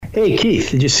Hey,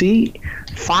 Keith, did you see?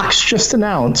 Fox just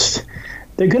announced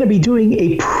they're going to be doing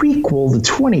a prequel to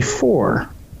 24.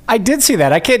 I did see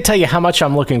that. I can't tell you how much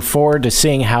I'm looking forward to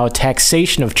seeing how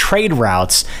taxation of trade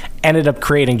routes ended up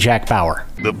creating Jack Bauer.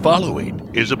 The following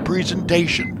is a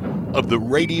presentation of the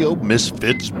Radio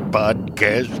Misfits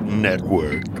Podcast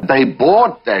Network. They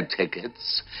bought their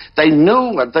tickets. They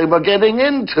knew what they were getting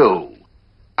into.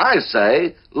 I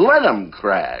say, let them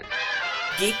crash.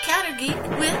 Geek Counter Geek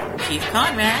with Keith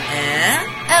Conrad and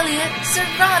Elliot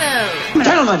Serrano.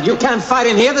 Gentlemen, you can't fight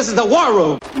in here. This is the war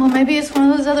room. Well, maybe it's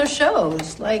one of those other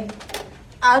shows, like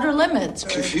Outer Limits. Or...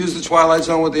 Confuse the Twilight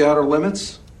Zone with the Outer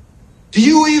Limits? Do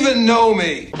you even know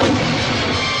me?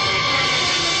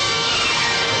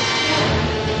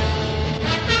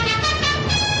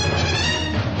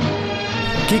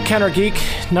 Geek Counter Geek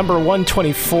number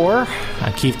 124.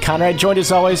 I'm Keith Conrad, joined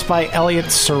as always by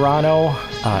Elliot Serrano,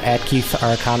 at Keith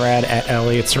R. Conrad, at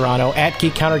Elliot Serrano, at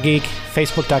Geek Counter Geek,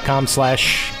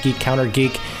 facebook.com/Geek Counter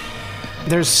Geek.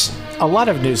 There's a lot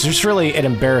of news. There's really an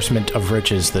embarrassment of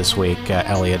riches this week,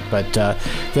 Elliot, but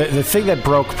the thing that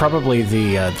broke probably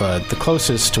the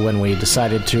closest to when we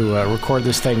decided to record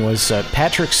this thing was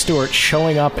Patrick Stewart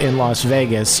showing up in Las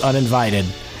Vegas uninvited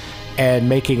and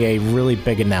making a really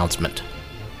big announcement.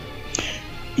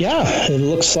 Yeah, it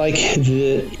looks like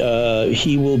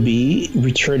he will be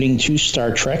returning to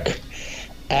Star Trek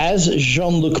as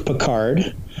Jean-Luc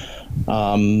Picard.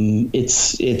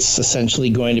 It's essentially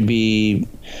going to be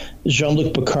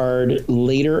Jean-Luc Picard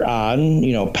later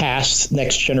on, past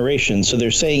Next Generation. So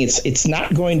they're saying it's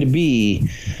not going to be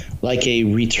like a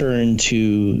return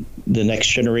to the Next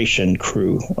Generation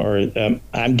crew, or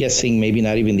I'm guessing maybe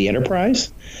not even the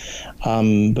Enterprise.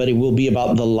 But it will be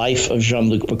about the life of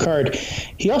Jean-Luc Picard.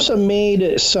 He also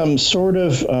made some sort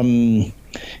of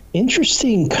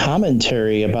interesting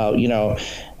commentary about, he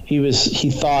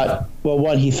thought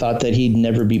that he'd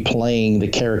never be playing the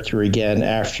character again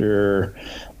after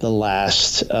the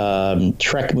last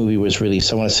Trek movie was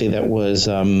released. I want to say that was...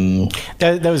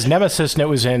 That was Nemesis, and it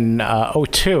was in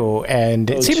 2002, and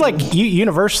it seemed like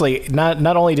universally, not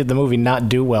only did the movie not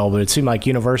do well, but it seemed like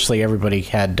universally everybody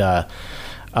had... a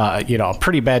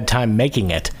pretty bad time making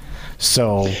it.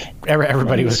 So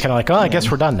everybody was kind of like, I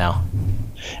guess we're done now.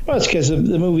 Well, it's because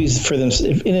the movies for them,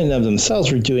 in and of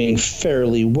themselves, were doing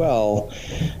fairly well.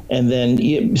 And then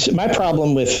my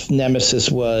problem with Nemesis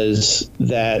was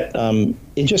that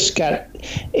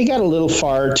it got a little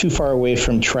too far away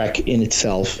from Trek in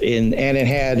itself. And it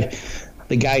had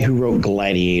the guy who wrote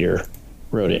Gladiator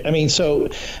wrote it. I mean, so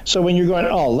when you're going,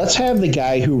 let's have the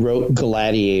guy who wrote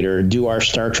Gladiator do our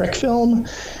Star Trek film,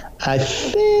 I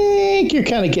think you're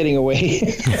kind of getting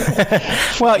away.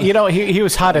 Well, he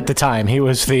was hot at the time. He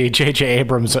was the J.J.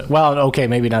 Abrams. Well, okay,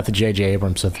 maybe not the J.J.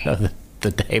 Abrams of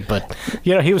the day, but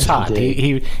he was hot.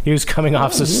 He was coming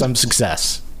off some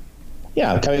success.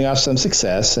 Yeah, coming off some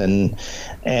success, and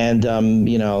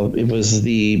it was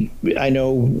I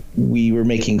know we were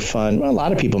making fun. Well, a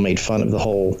lot of people made fun of the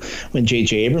whole when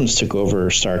J.J. Abrams took over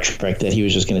Star Trek, that he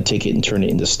was just going to take it and turn it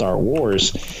into Star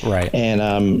Wars. Right.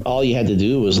 And all you had to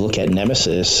do was look at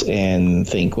Nemesis and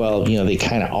think, well, they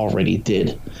kind of already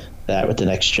did that with the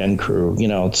Next Gen crew.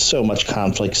 It's so much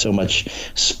conflict, so much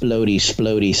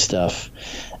splody stuff,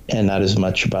 and not as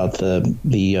much about the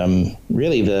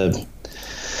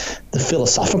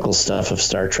philosophical stuff of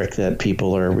Star Trek that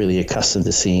people are really accustomed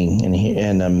to seeing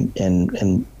and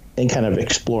kind of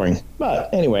exploring. But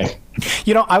anyway,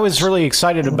 I was really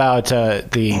excited about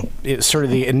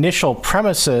the initial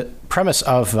premise of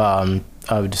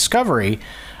Discovery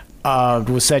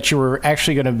was that you were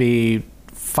actually going to be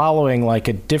following like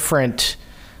a different,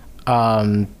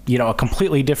 a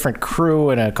completely different crew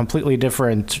and a completely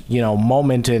different,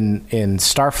 moment in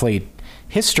Starfleet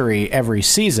history every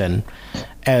season.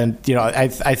 And I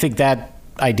think that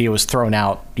idea was thrown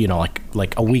out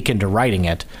like a week into writing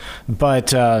it, but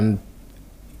the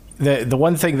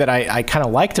one thing that I kind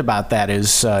of liked about that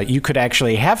is you could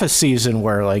actually have a season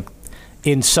where like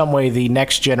in some way the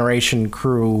Next Generation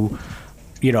crew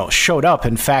showed up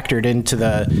and factored into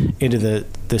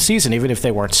the season, even if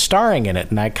they weren't starring in it,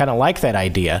 and I kind of like that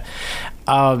idea.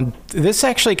 This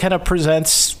actually kind of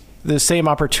presents the same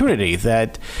opportunity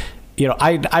that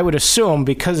I would assume,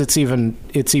 because it's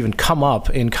even come up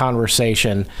in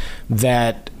conversation,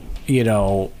 that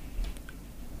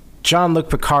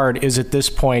Jean-Luc Picard is at this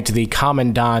point the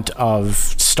commandant of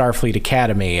Starfleet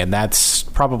Academy, and that's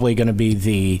probably going to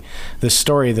be the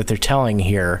story that they're telling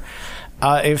here.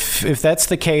 If that's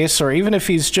the case, or even if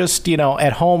he's just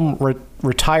at home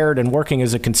retired and working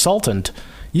as a consultant,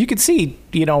 you could see,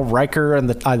 Riker and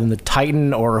the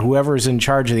Titan or whoever's in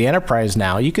charge of the Enterprise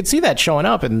now. You could see that showing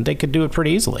up, and they could do it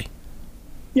pretty easily.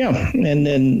 Yeah, and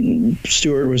then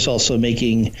Stewart was also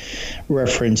making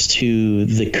reference to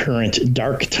the current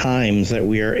dark times that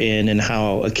we are in, and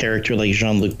how a character like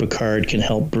Jean-Luc Picard can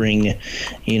help bring,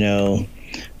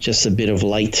 just a bit of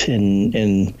light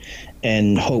and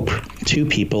hope to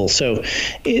people. So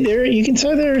there you can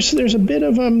say there's a bit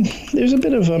of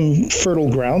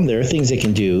fertile ground there, things they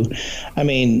can do. I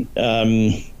mean,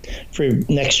 for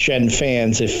next gen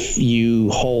fans, if you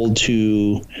hold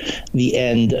to the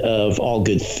end of All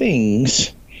Good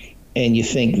Things and you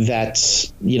think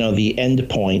that's the end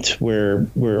point where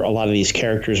a lot of these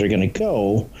characters are going to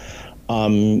go,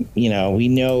 we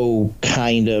know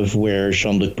kind of where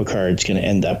Jean-Luc Picard's going to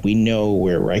end up. We know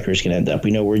where Riker's going to end up.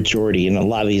 We know where Geordi and a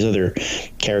lot of these other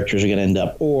characters are going to end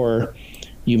up. Or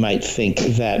you might think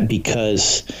that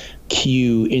because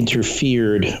Q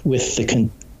interfered with the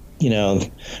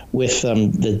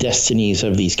destinies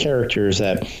of these characters,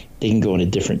 that they can go in a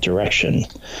different direction.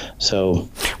 So,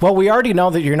 well, we already know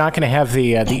that you're not going to have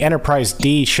the Enterprise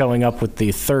D showing up with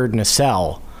the third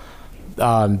nacelle.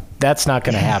 That's not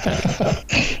going to happen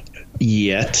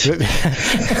yet,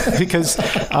 because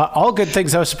All Good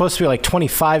Things, that was supposed to be like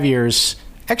 25 years.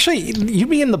 Actually, you'd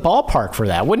be in the ballpark for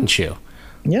that, wouldn't you?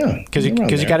 Yeah, because you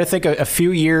got to think a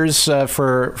few years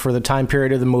for the time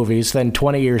period of the movies, then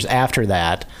 20 years after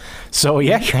that. So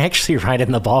yeah, you're actually right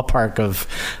in the ballpark of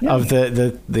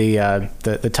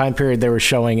the time period they were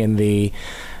showing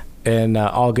in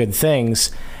All Good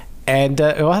Things, and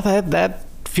that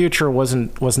future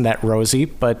wasn't that rosy,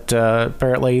 but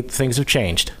apparently things have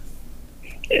changed.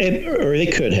 Or they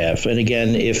could have. And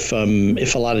again, if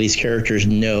a lot of these characters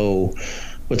know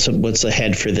what's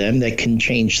ahead for them, that can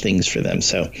change things for them.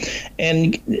 So,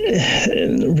 and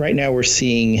right now we're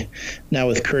seeing now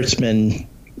with Kurtzman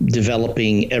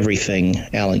developing everything,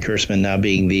 Alan Kurtzman now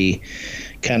being the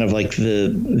kind of like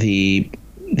the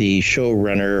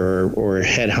showrunner or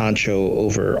head honcho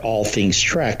over all things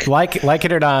Trek. Like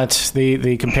it or not,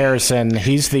 the comparison,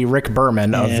 he's the Rick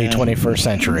Berman of the 21st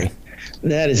century.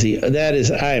 That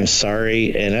is. I am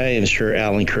sorry, and I am sure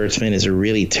Alan Kurtzman is a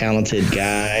really talented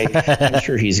guy.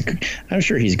 I'm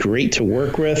sure he's great to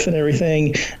work with and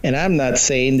everything. And I'm not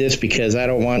saying this because I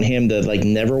don't want him to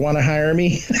never want to hire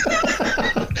me.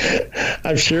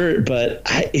 I'm sure, but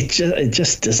it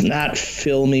just does not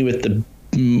fill me with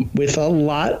a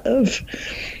lot of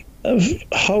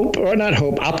hope, or not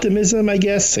hope, optimism, I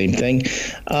guess, same thing.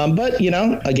 But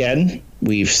again,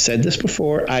 we've said this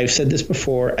before. I've said this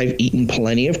before. I've eaten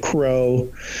plenty of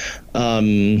crow.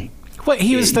 Well,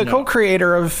 he was the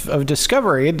co-creator of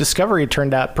Discovery, and Discovery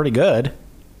turned out pretty good.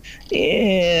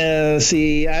 Yeah,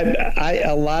 see, I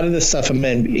a lot of the stuff, I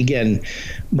mean, again,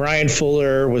 Brian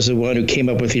Fuller was the one who came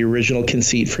up with the original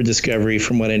conceit for Discovery,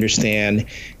 from what I understand.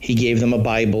 He gave them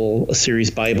a series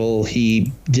Bible.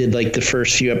 He did the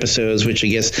first few episodes, which I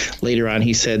guess later on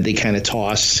he said they kind of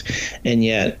tossed. And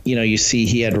yet, you see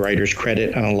he had writer's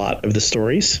credit on a lot of the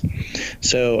stories.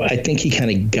 So I think he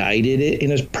kind of guided it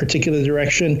in a particular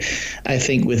direction. I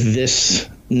think with this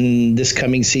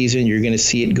coming season, you're going to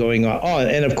see it going on.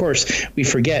 And of course, we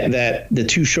forget that the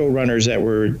two showrunners that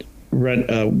were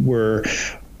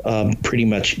pretty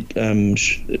much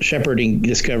shepherding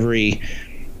Discovery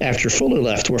after Fuller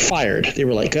left were fired. They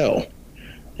were let go,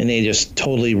 and they just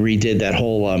totally redid that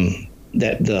whole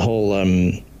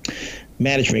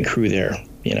management crew there.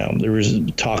 There was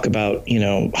talk about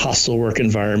hostile work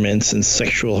environments and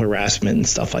sexual harassment and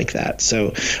stuff like that.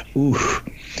 So,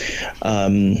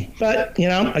 but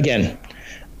again,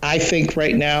 I think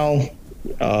right now.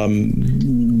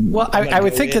 Well, I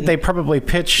would think that they probably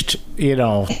pitched,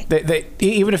 they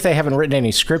even if they haven't written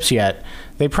any scripts yet,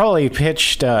 they probably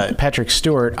pitched Patrick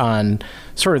Stewart on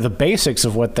sort of the basics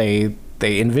of what they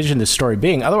envisioned the story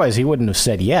being. Otherwise, he wouldn't have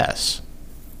said yes.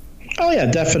 Oh yeah,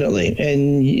 definitely.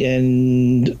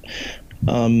 And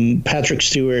Patrick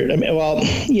Stewart. I mean, well,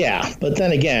 yeah, but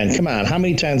then again, come on, how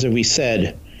many times have we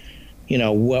said,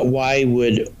 why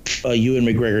would Ewan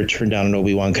McGregor turn down an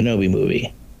Obi-Wan Kenobi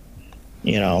movie?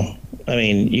 I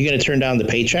mean, you're going to turn down the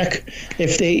paycheck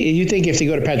if they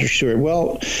go to Patrick Stewart.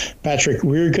 Well, Patrick,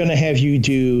 we're going to have you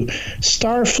do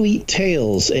Starfleet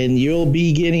Tales, and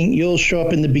you'll show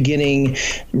up in the beginning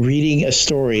reading a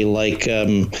story like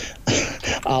a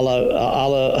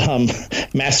la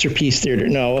Masterpiece Theater.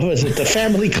 No, what was it? The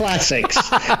Family Classics.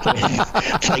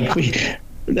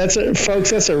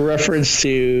 folks. That's a reference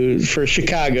for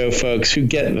Chicago folks who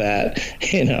get that.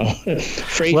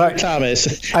 Fraser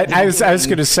Thomas. I was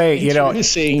going to say,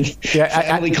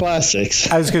 family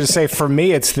classics. I was going to say, for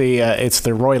me, it's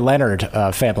the Roy Leonard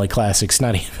family classics,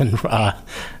 not even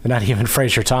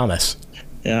Fraser Thomas.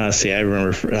 Yeah, see, I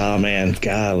remember. Oh man,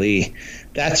 golly.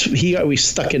 He always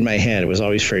stuck in my head. It was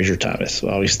always Fraser Thomas.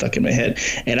 Always stuck in my head.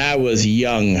 And I was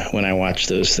young when I watched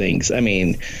those things. I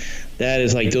mean, that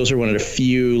is those are one of the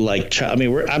few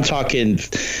I'm talking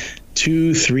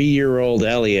 2-3-year-old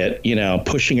Elliot,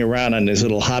 pushing around on his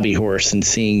little hobby horse and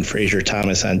seeing Fraser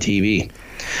Thomas on TV.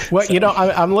 Well,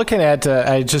 I'm looking at.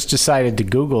 I just decided to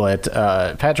Google it.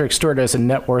 Patrick Stewart has a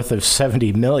net worth of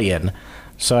 $70 million,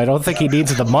 so I don't think he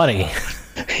needs the money.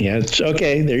 Yeah, it's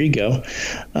okay. There you go.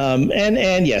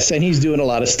 And yes, and he's doing a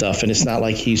lot of stuff, and it's not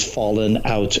like he's fallen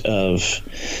out of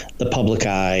the public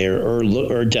eye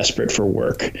or desperate for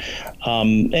work.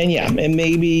 And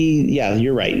maybe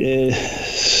you're right.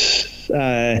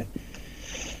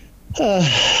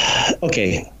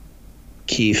 Okay,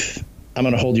 Keith, I'm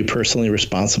going to hold you personally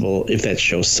responsible if that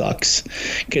show sucks,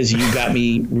 because you got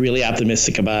me really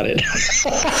optimistic about it.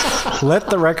 Let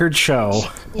the record show.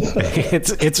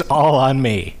 It's all on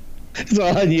me. It's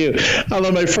all on you.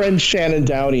 Although my friend Shannon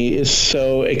Downey is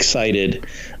so excited.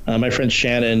 My friend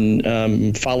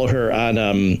Shannon, follow her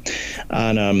on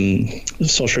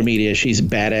social media. She's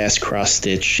badass cross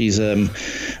stitch. She's an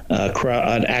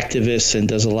activist and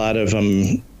does a lot of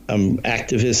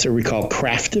activists, or we call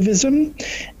craftivism,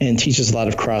 and teaches a lot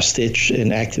of cross stitch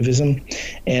and activism.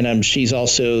 And she's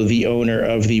also the owner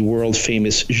of the world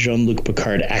famous Jean-Luc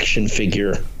Picard action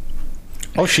figure.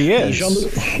 Oh, she is.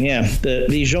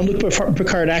 The Jean-Luc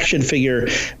Picard action figure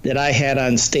that I had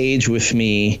on stage with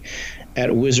me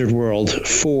at Wizard World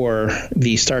for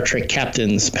the Star Trek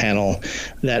Captains panel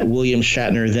that William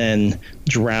Shatner then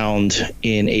drowned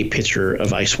in a pitcher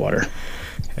of ice water.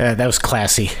 That was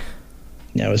classy.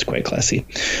 Yeah, it was quite classy.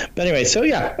 But anyway, so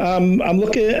I'm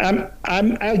looking.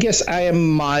 I guess I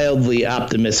am mildly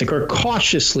optimistic or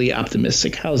cautiously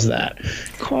optimistic. How's that?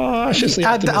 Cautiously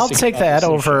optimistic. I'll take that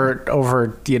over.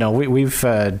 We've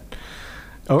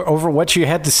over what you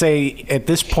had to say at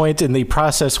this point in the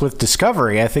process with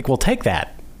Discovery. I think we'll take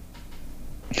that.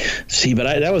 See, but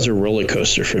that was a roller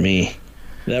coaster for me.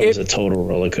 That was a total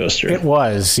roller coaster. It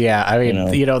was, yeah. I mean,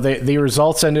 the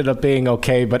results ended up being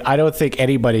okay, but I don't think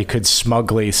anybody could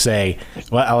smugly say,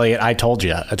 "Well, Elliot, I told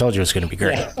you it was going to be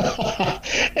great." Yeah.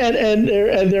 and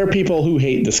there are people who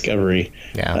hate Discovery.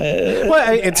 Yeah.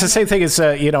 Well, it's the same thing as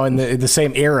in the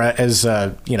same era as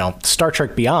Star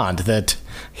Trek Beyond. That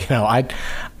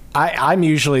I'm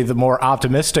usually the more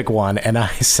optimistic one, and I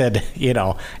said,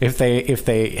 if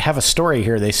they have a story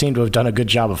here, they seem to have done a good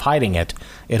job of hiding it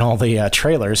in all the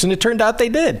trailers, and it turned out they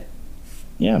did.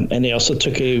 Yeah, and they also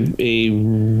took a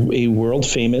world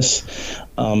famous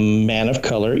man of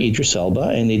color, Idris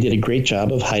Elba, and they did a great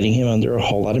job of hiding him under a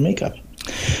whole lot of makeup.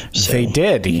 So, they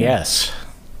did, yes.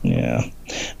 Yeah.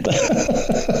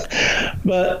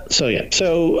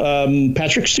 So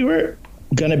Patrick Stewart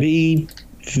gonna be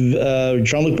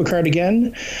Jean-Luc Picard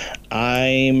again.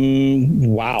 I'm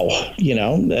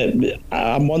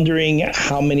wondering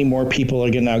how many more people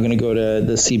are now going to go to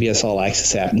the CBS All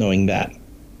Access app knowing that.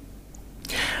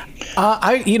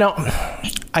 I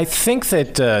think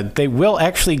that they will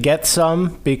actually get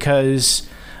some, because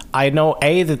I know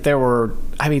that there were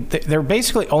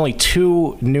basically only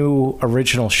 2 new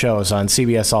original shows on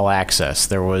CBS All Access.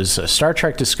 There was Star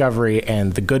Trek Discovery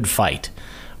and The Good Fight,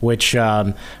 which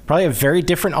probably have very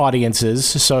different audiences.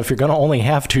 So if you're going to only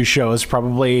have 2 shows,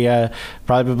 probably a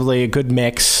good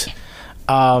mix.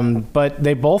 But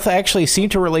they both actually seem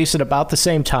to release at about the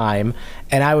same time,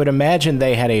 and I would imagine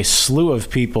they had a slew of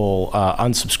people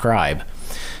unsubscribe,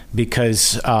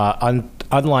 because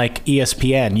unlike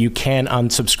ESPN, you can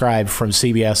unsubscribe from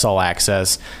CBS All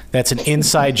Access. That's an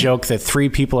inside joke that 3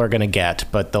 people are going to get,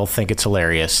 but they'll think it's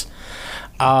hilarious.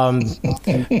 I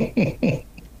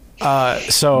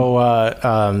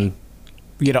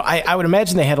would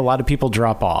imagine they had a lot of people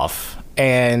drop off,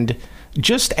 and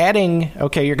just adding,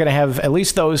 okay, you're going to have at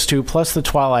least those 2 plus the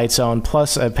Twilight Zone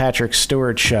plus a Patrick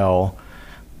Stewart show.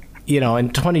 In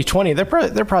 2020, they're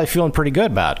probably feeling pretty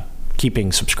good about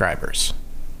keeping subscribers.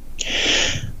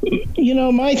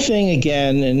 My thing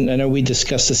again, and I know we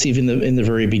discussed this even in the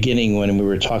very beginning when we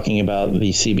were talking about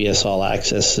the CBS All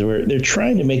Access, they're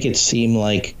trying to make it seem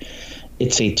like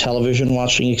it's a television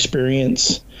watching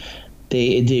experience.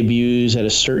 It debuts at a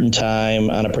certain time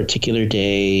on a particular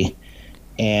day,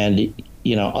 and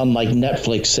unlike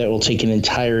Netflix, that will take an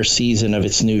entire season of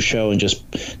its new show and just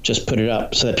put it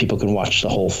up so that people can watch the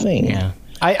whole thing. Yeah.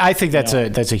 I think that's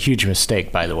a huge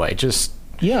mistake, by the way. Just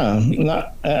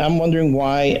I'm wondering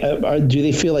why. Do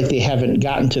they feel like they haven't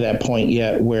gotten to that point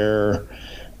yet where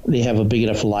they have a big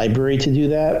enough library to do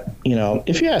that?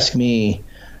 If you ask me,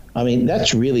 I mean,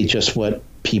 that's really just what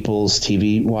people's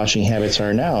TV watching habits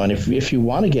are now. And if you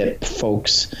want to get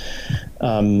folks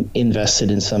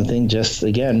invested in something, just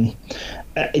again,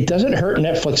 it doesn't hurt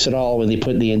Netflix at all when they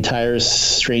put the entire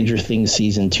Stranger Things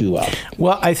season 2 up.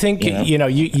 Well, I think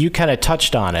you kind of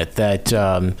touched on it that,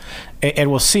 and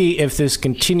we'll see if this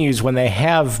continues when they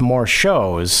have more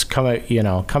shows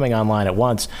coming online at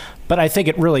once. But I think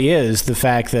it really is the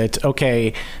fact that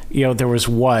there was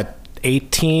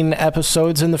 18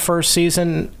 episodes in the first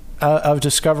season of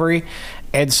Discovery,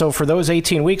 and so for those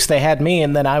 18 weeks they had me,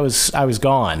 and then I was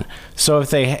gone. So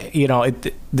if they,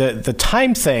 the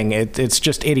time thing, it's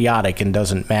just idiotic and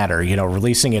doesn't matter.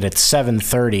 Releasing it at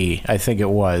 7:30, I think it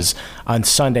was, on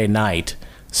Sunday night,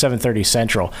 7:30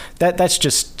 Central. That's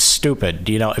just stupid.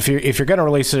 If you're going to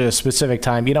release it at a specific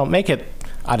time, make it,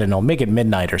 I don't know, make it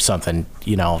midnight or something.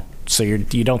 So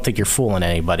you don't think you're fooling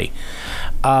anybody.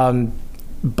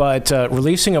 But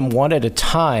releasing them one at a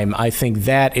time, I think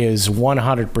that is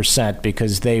 100%,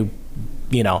 because they,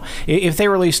 if they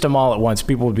released them all at once,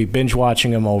 people would be binge watching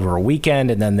them over a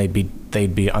weekend, and then they'd be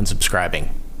unsubscribing.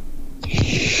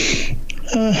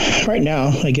 Right now,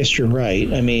 I guess you're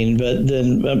right. I mean, but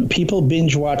then people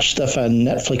binge watch stuff on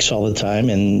Netflix all the time,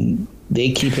 and they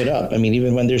keep it up. I mean,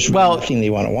 even when there's nothing they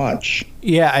want to watch.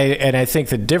 Yeah, and I think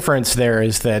the difference there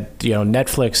is that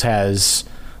Netflix has,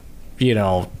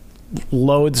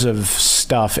 loads of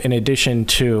stuff in addition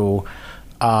to,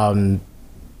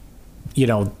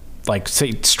 like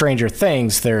say Stranger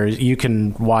Things. You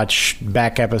can watch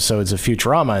back episodes of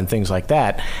Futurama and things like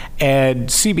that. And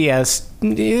CBS,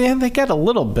 they get a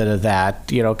little bit of that,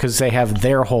 because they have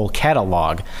their whole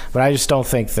catalog. But I just don't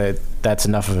think that that's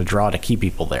enough of a draw to keep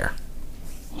people there.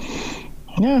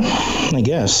 Yeah, I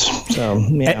guess. So,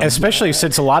 especially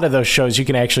since a lot of those shows you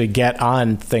can actually get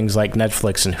on things like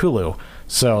Netflix and Hulu.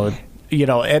 So,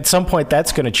 at some point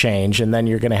that's going to change, and then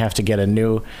you're going to have to get a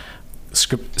new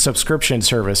subscription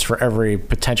service for every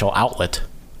potential outlet.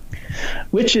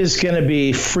 Which is going to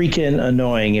be freaking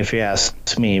annoying if you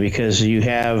ask me, because you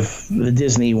have the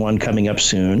Disney one coming up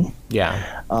soon.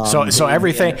 Yeah. So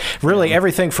everything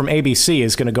from ABC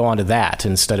is going to go onto that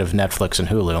instead of Netflix and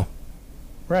Hulu.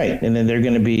 Right, and then they're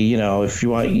going to be, if you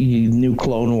want new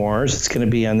Clone Wars, it's going to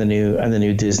be on the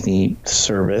new Disney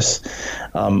service.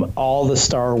 All the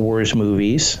Star Wars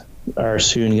movies are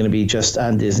soon going to be just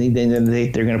on Disney. Then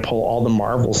they're going to pull all the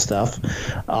Marvel stuff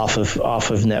off of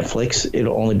Netflix.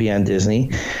 It'll only be on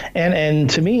Disney, and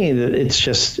to me, it's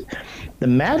just the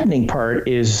maddening part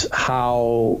is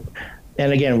how.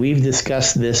 And again, we've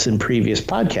discussed this in previous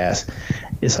podcasts.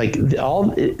 It's like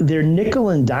they're nickel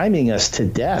and diming us to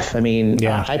death. I mean,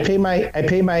 yeah. I pay my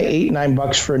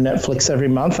 $8-9 for Netflix every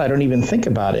month. I don't even think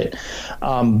about it.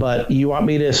 But you want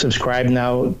me to subscribe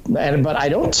now? But I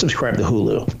don't subscribe to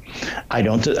Hulu. I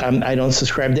don't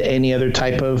subscribe to any other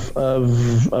type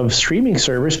of streaming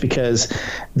service, because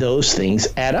those things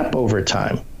add up over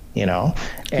time. Well,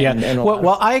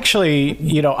 I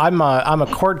actually, I'm a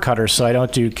cord cutter, so I don't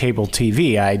do cable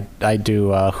TV. I do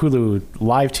Hulu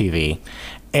Live TV,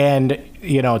 and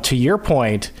to your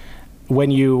point,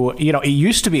 when it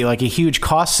used to be like a huge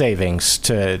cost savings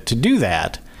to do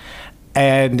that,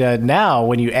 and now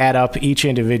when you add up each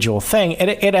individual thing,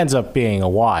 it ends up being a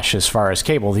wash as far as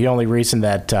cable. The only reason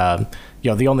that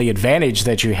the only advantage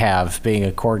that you have being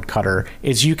a cord cutter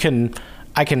is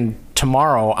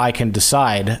tomorrow I can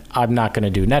decide I'm not going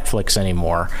to do Netflix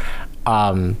anymore.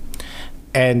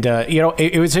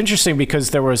 It was interesting because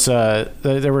there were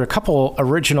a couple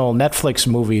original Netflix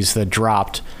movies that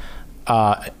dropped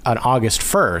on August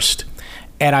 1st,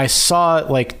 and I saw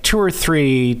like 2 or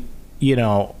 3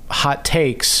 hot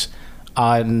takes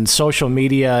on social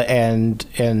media and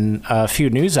a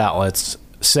few news outlets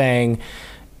saying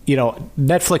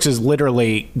Netflix is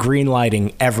literally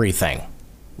greenlighting everything.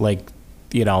 Like,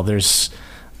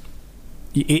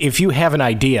 if you have an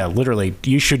idea, literally,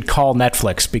 you should call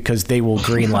Netflix, because they will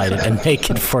greenlight it and make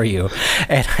it for you.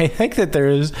 And I think that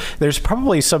there's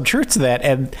probably some truth to that.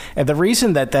 And the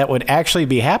reason that would actually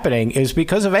be happening is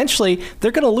because eventually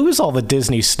they're going to lose all the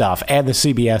Disney stuff and the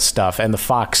CBS stuff and the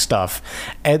Fox stuff.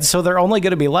 And so they're only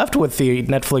going to be left with the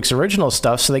Netflix original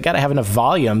stuff. So they got to have enough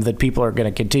volume that people are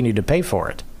going to continue to pay for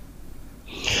it.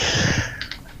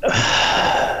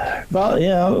 Well,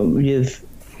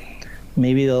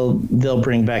 maybe they'll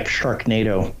bring back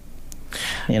Sharknado.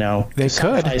 You know, they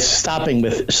could. By stopping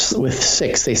with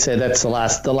 6, they said that's the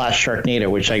last Sharknado,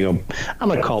 which I go, I'm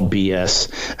gonna call BS.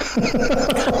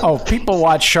 Oh, people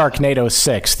watch Sharknado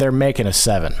 6. They're making a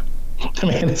 7. I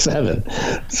mean, it's 7.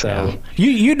 So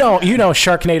you know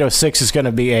Sharknado 6 is going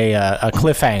to be a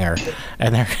cliffhanger,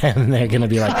 and they're going to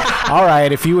be like, all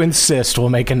right, if you insist, we'll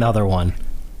make another one.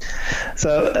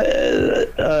 So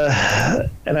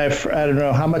and I don't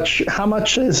know how much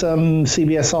is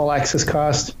CBS All Access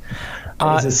cost?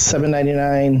 Is it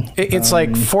 $7.99? It's like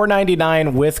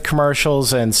 $4.99 with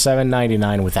commercials and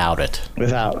 $7.99 without it.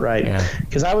 Without, right?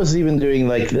 Because I was even doing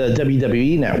like the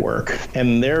WWE Network,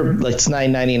 and they're like it's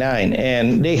 $9.99,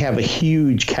 and they have a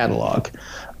huge catalog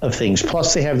of things.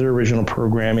 Plus, they have their original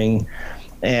programming,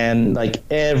 and like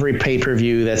every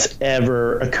pay-per-view that's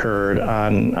ever occurred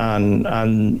on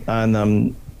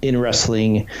in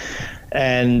wrestling.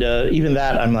 And even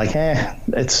that, I'm like,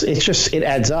 it's just, it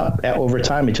adds up over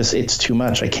time. It's too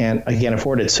much. I can't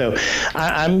afford it. So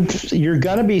you're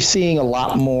going to be seeing a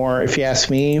lot more, if you ask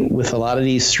me, with a lot of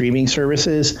these streaming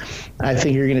services. I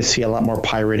think you're going to see a lot more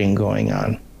pirating going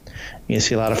on. You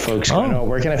see a lot of folks going,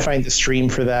 where can I find the stream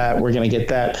for that? We're going to get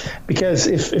that. Because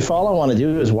if all I want to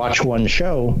do is watch one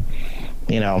show,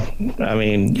 you know, I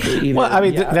mean,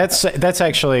 that's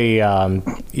actually,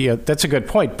 that's a good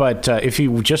point. But if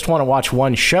you just want to watch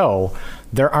one show,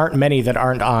 there aren't many that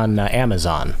aren't on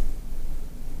Amazon.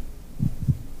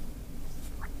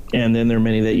 And then there are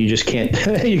many that you just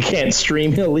can't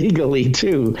stream illegally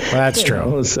too. Well, that's true.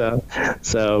 Know? So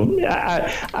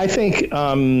I think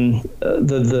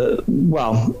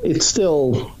it's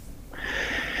still,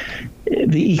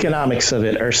 the economics of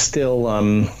it are still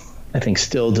I think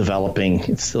still developing.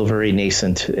 It's still very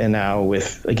nascent. And now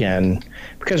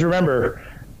because remember,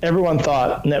 everyone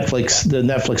thought the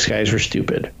Netflix guys were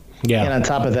stupid. Yeah. And on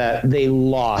top of that, they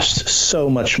lost so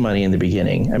much money in the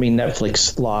beginning. I mean,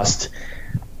 Netflix lost,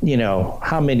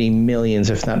 how many millions,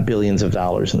 if not billions of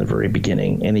dollars in the very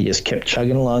beginning. And he just kept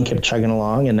chugging along.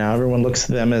 And now everyone looks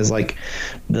to them as like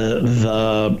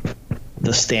the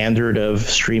standard of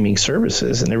streaming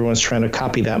services. And everyone's trying to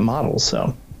copy that model.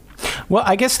 So. Well,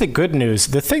 I guess the good news,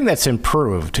 the thing that's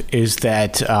improved is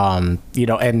that, and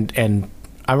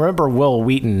I remember Will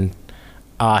Wheaton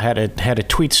had a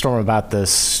tweet storm about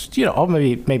this,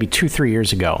 maybe 2-3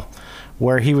 years ago,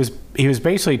 where he was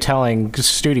basically telling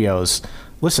studios,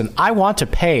 listen, I want to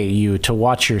pay you to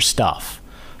watch your stuff,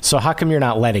 so how come you're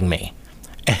not letting me?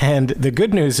 And the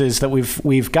good news is that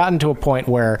we've gotten to a point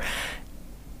where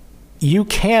you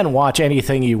can watch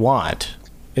anything you want.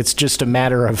 It's just a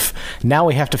matter of now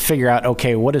we have to figure out,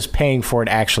 okay, what does paying for it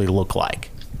actually look like?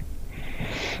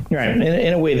 Right.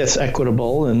 In a way that's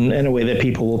equitable and in a way that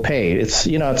people will pay. It's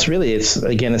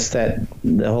that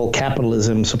the whole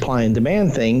capitalism supply and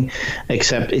demand thing,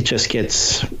 except it just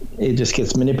gets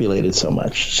manipulated so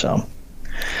much. So.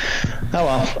 Oh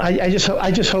well, I just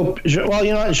hope.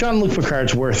 Well, Jean-Luc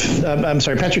Picard's worth.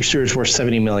 Patrick Stewart's worth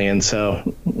 $70 million,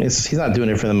 so he's not doing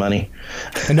it for the money.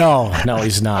 No,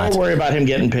 he's not. Don't worry about him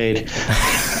getting paid.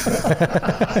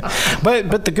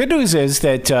 But the good news is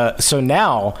that so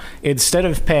now instead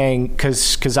of paying,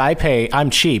 because I'm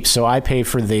cheap, so I pay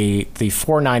for the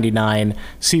 $4.99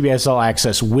 CBS All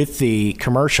Access with the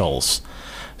commercials.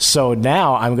 So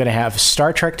now I'm going to have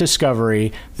Star Trek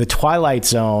Discovery, The Twilight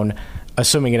Zone,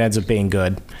 assuming it ends up being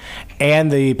good, and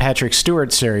the Patrick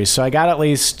Stewart series. So I got at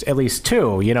least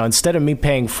 2. Instead of me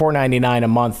paying $4.99 a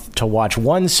month to watch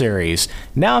one series,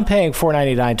 now I'm paying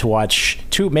 $4.99 to watch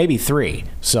 2, maybe 3.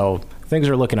 So things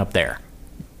are looking up there.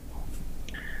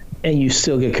 And you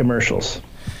still get commercials.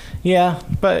 Yeah,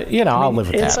 but I'll live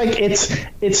with that. It's like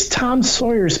it's Tom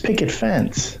Sawyer's Picket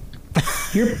Fence.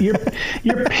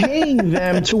 You're paying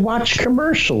them to watch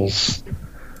commercials.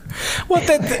 Well,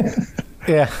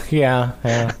 Yeah.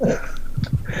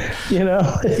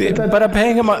 But I'm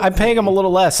paying him a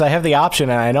little less. I have the option,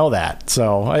 and I know that.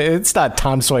 So it's not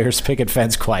Tom Sawyer's Picket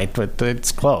Fence quite, but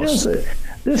it's close.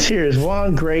 This here is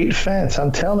one great fence.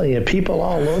 I'm telling you, people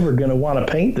all over are going to want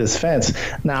to paint this fence.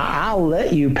 Now, I'll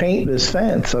let you paint this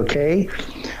fence, okay?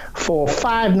 For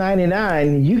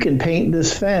 $5.99, you can paint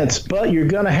this fence, but you're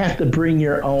going to have to bring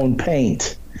your own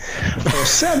paint. For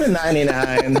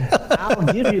 $7.99, I'll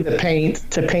give you the paint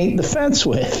to paint the fence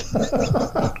with.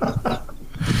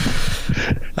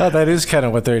 Oh, that is kind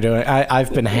of what they're doing.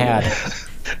 I've been had.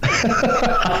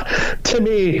 To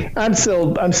me, I'm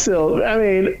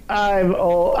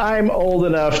old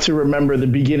enough to remember the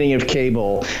beginning of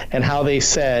cable and how they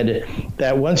said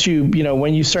that once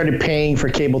when you started paying for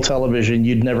cable television,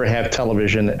 you'd never have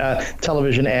television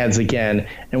ads again.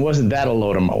 And wasn't that a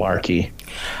load of malarkey?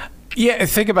 Yeah,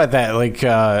 think about that. Like,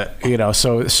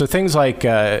 so things like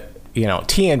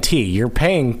TNT. You're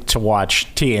paying to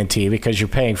watch TNT because you're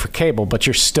paying for cable, but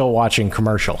you're still watching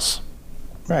commercials.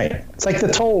 Right. It's like the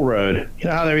toll road. You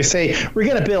know how they say, we're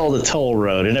going to build a toll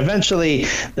road, and eventually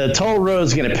the toll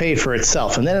road's going to pay for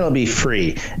itself, and then it'll be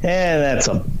free. And that's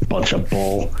a bunch of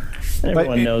bull.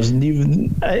 Everyone knows,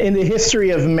 in the history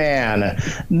of man,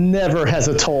 never has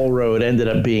a toll road ended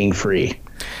up being free.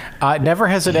 Never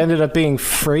has it ended up being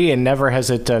free, and never has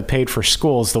it paid for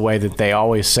schools the way that they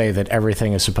always say that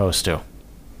everything is supposed to.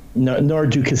 No, nor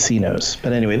do casinos.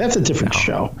 But anyway, that's a different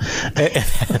show.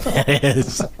 It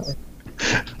is.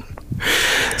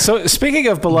 So, speaking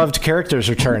of beloved characters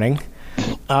returning,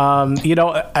 back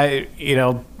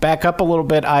up a little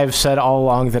bit. I've said all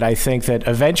along that I think that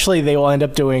eventually they will end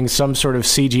up doing some sort of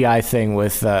CGI thing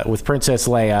with Princess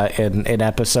Leia in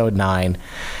Episode 9,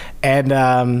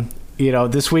 and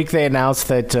this week they announced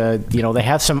that they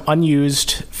have some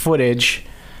unused footage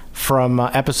from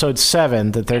Episode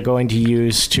 7 that they're going to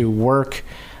use to work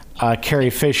Carrie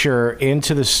Fisher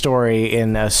into the story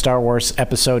in Star Wars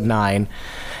Episode 9.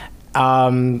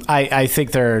 I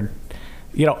think they're,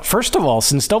 first of all,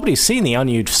 since nobody's seen the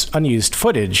unused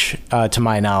footage, to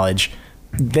my knowledge,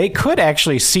 they could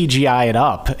actually CGI it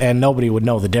up and nobody would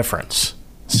know the difference.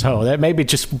 So that maybe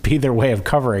just be their way of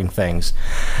covering things.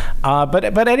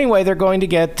 But anyway, they're going to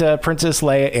get Princess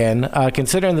Leia in,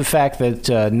 considering the fact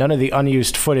that none of the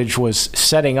unused footage was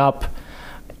setting up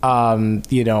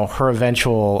her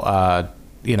eventual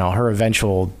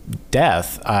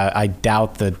death. I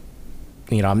doubt that.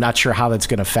 I'm not sure how that's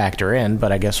going to factor in,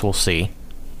 but I guess we'll see.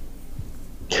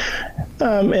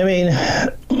 I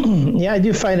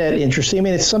do find that interesting. I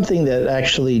mean, it's something that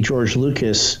actually George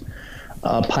Lucas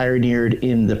pioneered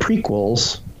in the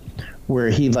prequels, where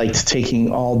he liked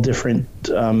taking all different.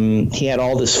 He had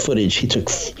all this footage. He took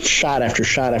shot after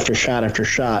shot after shot after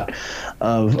shot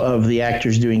of the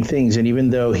actors doing things, and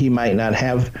even though he might not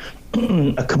have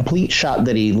a complete shot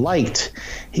that he liked,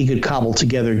 he could cobble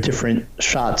together different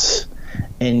shots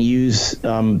and use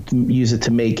it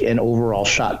to make an overall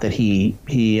shot that he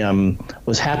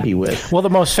was happy with. Well, the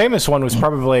most famous one was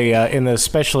probably in the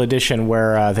special edition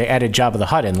where they added Jabba the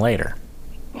Hutt in later.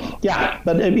 Yeah,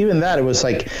 but even that, it was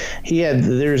like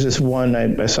there's this one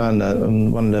I saw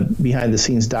in one of the behind the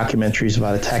scenes documentaries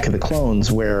about Attack of the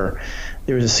Clones, where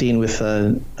there was a scene with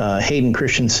Hayden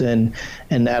Christensen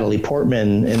and Natalie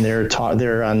Portman, and they're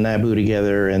on Naboo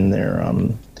together,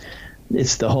 and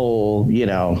it's the whole,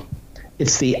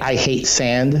 it's the "I hate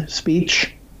sand"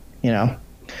 speech,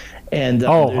 and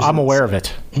I'm aware of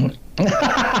it.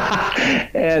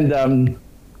 And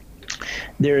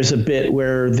there's a bit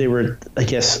where they were, I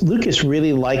guess, Lucas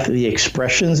really liked the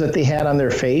expressions that they had on their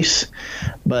face,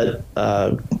 but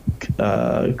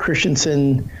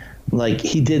Christensen,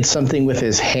 he did something with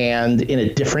his hand in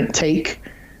a different take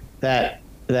that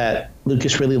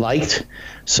Lucas really liked.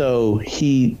 So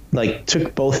he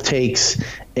took both takes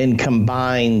and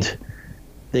combined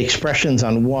the expressions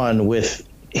on one with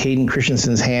Hayden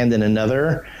Christensen's hand in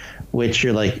another, which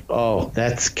you're like, oh,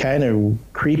 that's kind of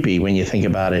creepy when you think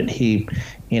about it. He,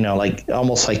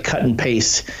 almost like cut and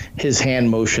paste his hand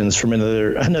motions from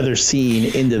another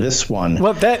scene into this one.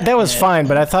 Well, that was fine,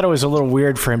 but I thought it was a little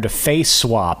weird for him to face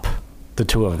swap the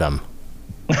two of them.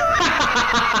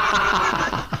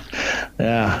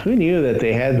 Yeah, who knew that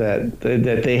they had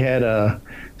that they had a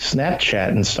Snapchat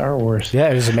in Star Wars? Yeah,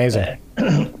 it was amazing.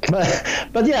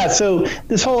 But yeah, so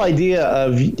this whole idea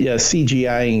of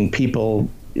CGIing people,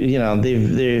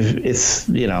 it's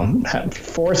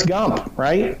Forrest Gump,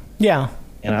 right? Yeah.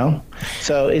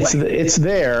 So it's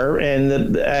there,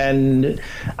 and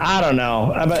I don't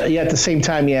know, but at the same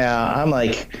time, I'm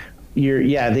like,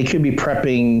 they could be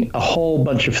prepping a whole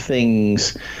bunch of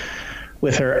things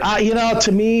with her.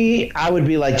 To me, I would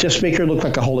be like, just make her look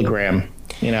like a hologram,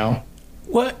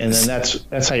 What? And then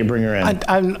that's how you bring her in.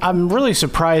 I'm really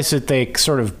surprised that they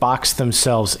sort of boxed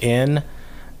themselves in,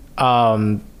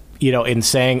 in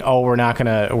saying, oh, we're not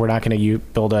gonna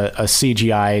build a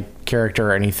CGI character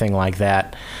or anything like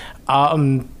that.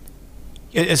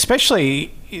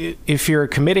 Especially if you're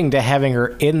committing to having her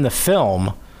in the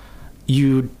film,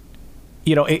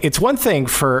 it's one thing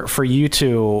for you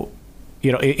to,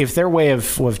 if their way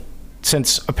of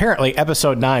since apparently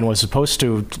Episode 9 was supposed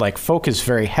to focus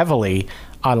very heavily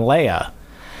on Leia,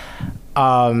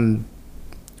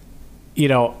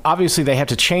 obviously they have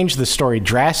to change the story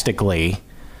drastically.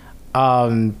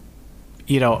 Unless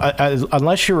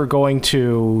you were going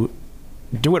to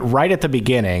do it right at the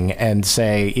beginning and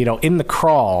say, in the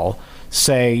crawl,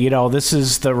 say, this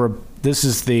is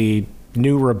the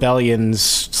new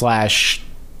rebellions /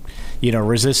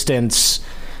 resistance,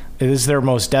 It is their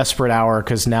most desperate hour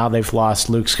because now they've lost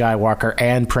Luke Skywalker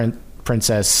and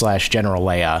Princess/General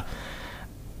Leia.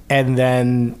 And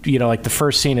then, like the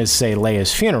first scene is, say,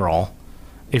 Leia's funeral.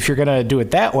 If you're going to do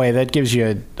it that way, that gives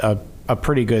you a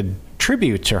pretty good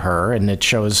tribute to her, and it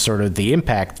shows sort of the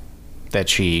impact that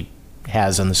she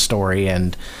has on the story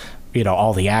and,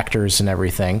 all the actors and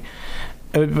everything.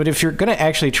 But if you're going to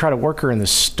actually try to work her in the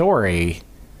story,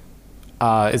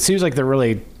 it seems like they're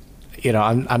really,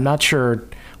 I'm not sure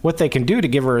what they can do to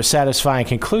give her a satisfying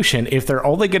conclusion if they're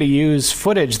only going to use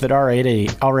footage that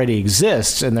already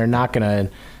exists, and they're not going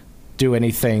to do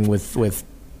anything with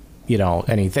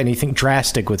anything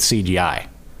drastic with CGI.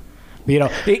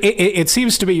 It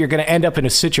seems to me you're going to end up in a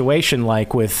situation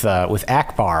like with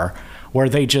Akbar, where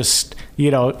they just,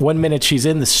 1 minute she's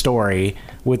in the story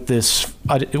with this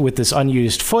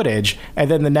unused footage, and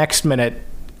then the next minute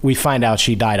we find out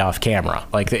she died off camera.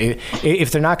 Like,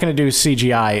 if they're not going to do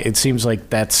CGI, it seems like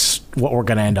that's what we're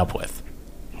going to end up with.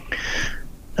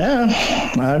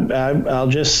 I'll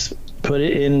just put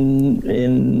it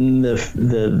in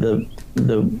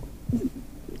the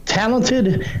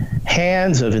talented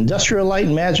hands of Industrial Light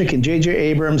and Magic and J.J.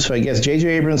 Abrams. So I guess J.J.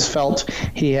 Abrams felt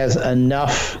he has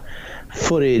enough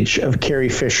footage of Carrie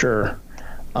Fisher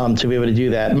to be able to do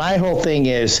that. My whole thing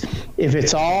is, if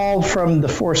it's all from The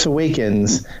Force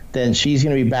Awakens, then she's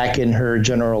going to be back in her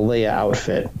General Leia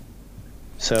outfit.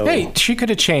 So, hey, she could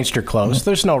have changed her clothes.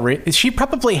 There's no she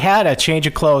probably had a change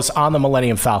of clothes on the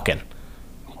Millennium Falcon.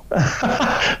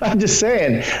 I'm just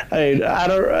saying. I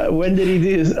don't. When did he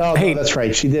do this? Oh, hey, no, that's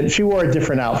right. She did. She wore a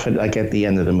different outfit, like at the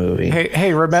end of the movie.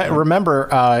 Hey, remember?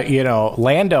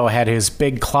 Lando had his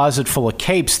big closet full of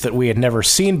capes that we had never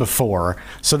seen before.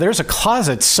 So there's a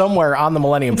closet somewhere on the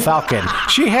Millennium Falcon.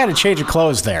 She had a change of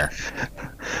clothes there.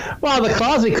 Well, the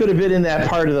closet could have been in that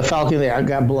part of the Falcon that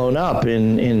got blown up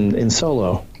in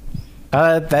Solo.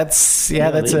 That's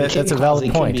a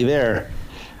valid point. Could be there.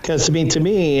 Because, to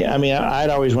me, I'd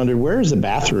always wondered, where's the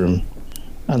bathroom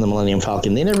on the Millennium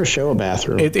Falcon? They never show a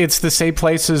bathroom. It's the same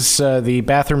place as the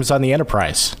bathrooms on the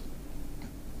Enterprise.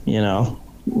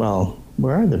 Well,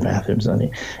 where are the bathrooms on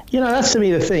the... that's to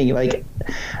me the thing. Like,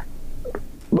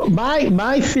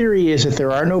 my theory is that there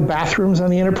are no bathrooms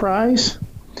on the Enterprise.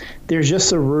 There's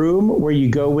just a room where you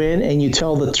go in and you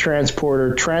tell the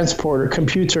transporter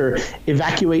computer,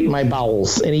 evacuate my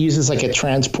bowels, and he uses like a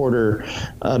transporter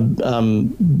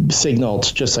signal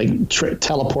to just like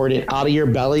teleport it out of your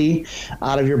belly,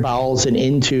 out of your bowels, and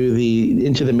into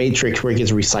the matrix where it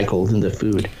gets recycled into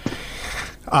food.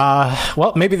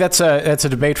 Well, maybe that's a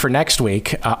debate for next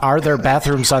week. Are there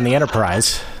bathrooms on the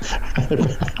Enterprise?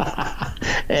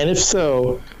 And if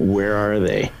so, where are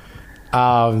they?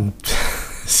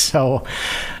 So,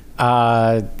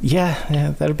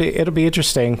 it'll be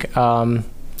interesting.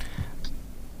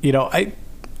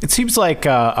 It seems like,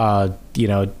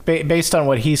 based on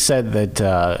what he said,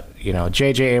 that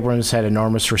J.J. Abrams had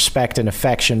enormous respect and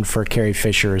affection for Carrie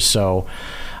Fisher. So,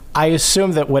 I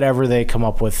assume that whatever they come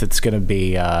up with, it's going to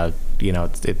be,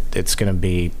 it's going to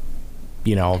be,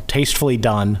 tastefully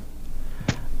done,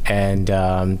 and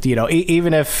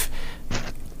even if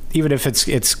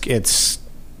it's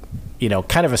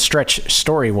kind of a stretch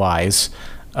story-wise,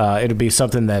 it'll be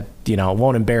something that,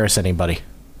 won't embarrass anybody.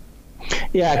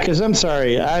 Yeah, because I'm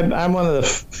sorry. I'm one of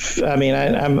the... I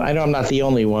know I'm not the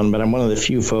only one, but I'm one of the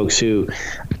few folks who...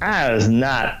 I was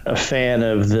not a fan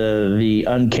of the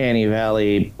Uncanny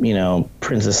Valley,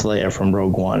 Princess Leia from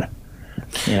Rogue One.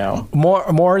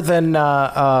 More than...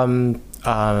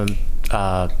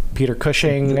 Peter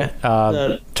Cushing,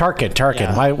 Tarkin.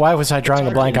 Yeah. Why was I drawing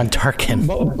a blank on Tarkin?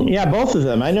 Both of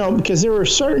them. I know, because there were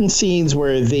certain scenes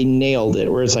where they nailed it,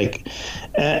 where it's like,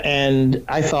 and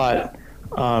I thought,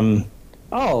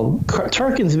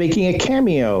 Tarkin's making a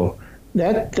cameo.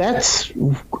 That's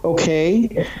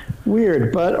okay,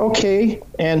 weird, but okay.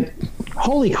 And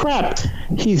holy crap,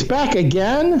 he's back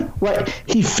again. What,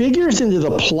 he figures into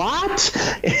the plot?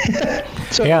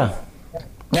 So yeah.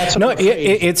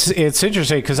 It's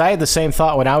interesting because I had the same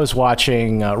thought when I was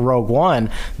watching Rogue One,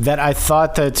 that I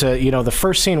thought that the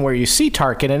first scene where you see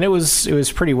Tarkin, and it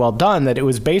was pretty well done, that it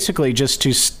was basically just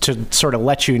to sort of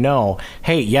let you know,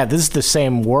 hey, yeah, this is the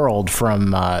same world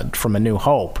from A New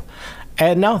Hope,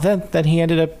 and no, then he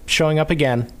ended up showing up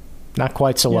again, not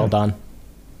quite so well done.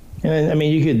 And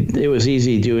it was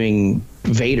easy doing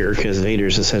Vader because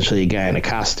Vader's essentially a guy in a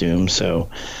costume, so.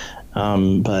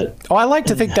 But I like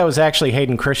to think that was actually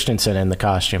Hayden Christensen in the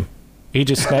costume. He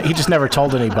just never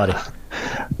told anybody.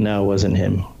 No, it wasn't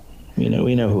him. We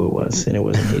know who it was, and it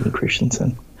wasn't Hayden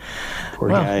Christensen. Poor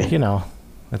guy.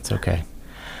 That's okay.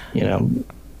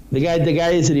 The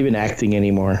guy isn't even acting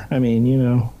anymore.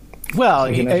 Well,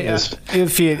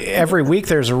 every week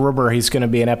there's a rumor he's going to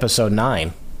be in episode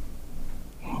 9.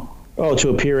 Oh, to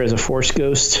appear as a Force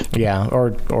ghost? Yeah,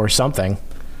 or something.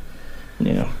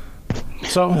 Yeah.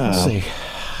 So, let's see.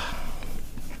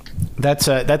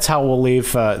 That's how we'll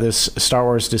leave this Star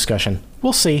Wars discussion.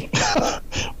 We'll see.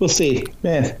 We'll see.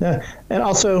 Man. And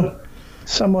also,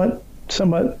 somewhat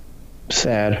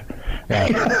sad.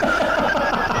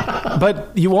 Yeah.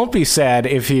 But you won't be sad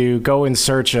if you go in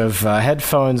search of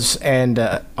headphones and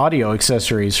audio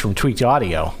accessories from Tweaked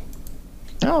Audio.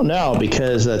 Oh, no,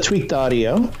 because Tweaked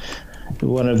Audio,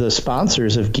 one of the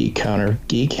sponsors of Geek Counter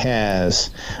Geek, has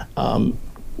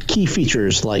key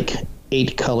features like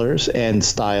 8 colors and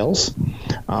styles,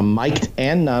 mic'd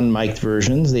and non-mic'd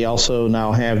versions. They also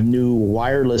now have new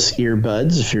wireless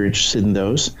earbuds, if you're interested in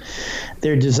those.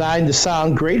 They're designed to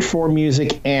sound great for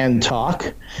music and talk.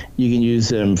 You can use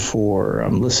them for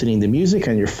listening to music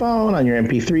on your phone, on your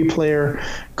MP3 player,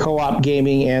 co-op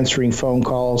gaming, answering phone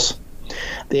calls.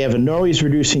 They have a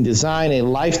noise-reducing design, a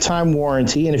lifetime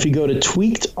warranty, and if you go to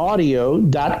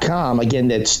tweakedaudio.com, again,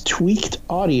 that's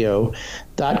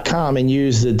tweakedaudio.com, and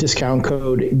use the discount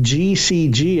code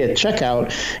GCG at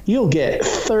checkout, you'll get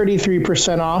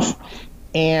 33% off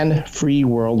and free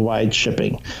worldwide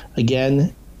shipping.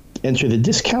 Again, enter the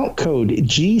discount code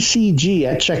GCG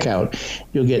at checkout.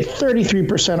 You'll get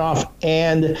 33% off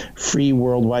and free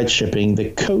worldwide shipping.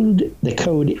 The code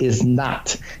is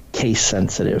not case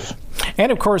sensitive.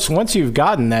 And of course, once you've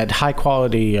gotten that high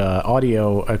quality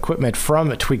audio equipment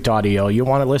from Tweaked Audio, you'll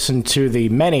want to listen to the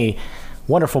many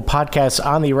wonderful podcasts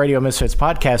on the Radio Misfits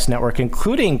Podcast Network,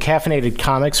 including Caffeinated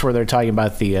Comics, where they're talking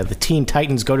about the Teen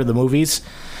Titans Go to the Movies,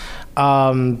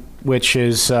 which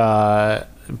is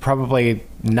probably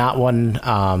not one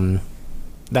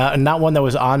that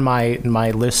was on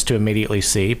my list to immediately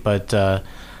see, but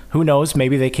who knows?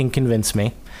 Maybe they can convince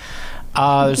me.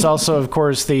 There's also, of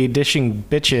course, the Dishing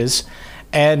Bitches.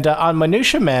 And on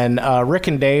Minutia Men, Rick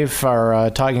and Dave are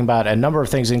talking about a number of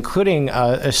things, including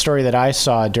a story that I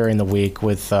saw during the week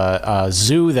with a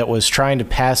zoo that was trying to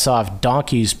pass off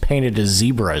donkeys painted as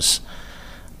zebras,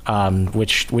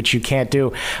 which you can't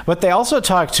do. But they also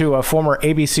talked to a former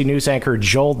ABC News anchor,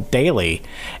 Joel Daly.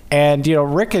 And,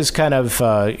 Rick is kind of,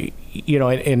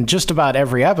 in just about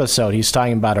every episode, he's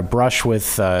talking about a brush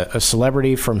with a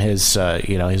celebrity from his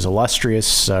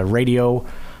illustrious radio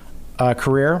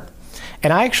career.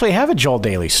 And I actually have a Joel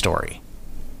Daly story,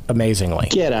 amazingly.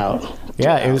 Get out.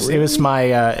 Yeah, it was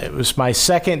my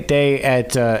second day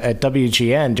at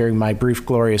WGN during my brief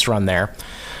glorious run there,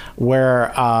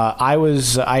 where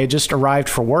I had just arrived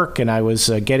for work and I was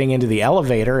getting into the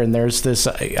elevator, and there's this.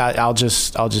 I'll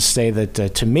just say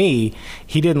that to me,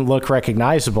 he didn't look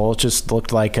recognizable. It just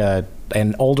looked like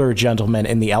an older gentleman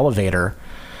in the elevator.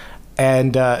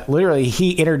 And literally,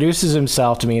 he introduces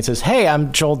himself to me and says, "Hey,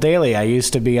 I'm Joel Daly. I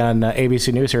used to be on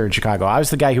ABC News here in Chicago. I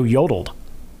was the guy who yodeled."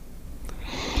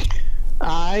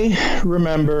 I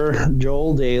remember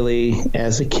Joel Daly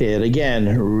as a kid.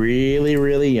 Again, really,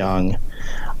 really young.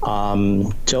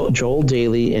 Joel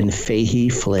Daly and Fahey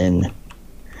Flynn.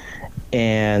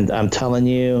 And I'm telling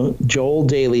you, Joel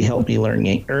Daly helped me learn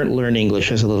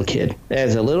English as a little kid,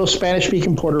 as a little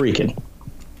Spanish-speaking Puerto Rican.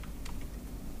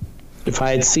 If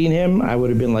I had seen him, I would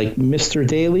have been like, "Mr.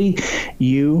 Daly,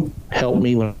 you helped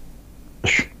me learn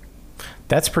English."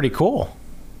 That's pretty cool.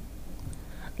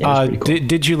 Yeah, pretty cool.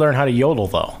 Did you learn how to yodel,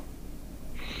 though?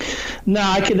 No,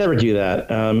 I could never do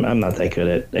that. I'm not that good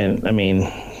at, and I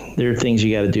mean, there are things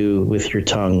you got to do with your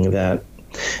tongue that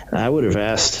I would have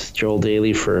asked Joel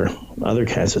Daly for other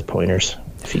kinds of pointers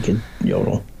if he could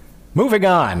yodel. Moving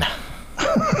on.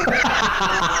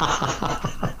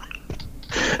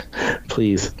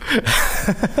 Please.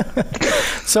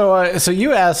 So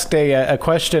you asked a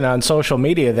question on social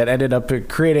media that ended up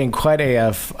creating quite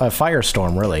a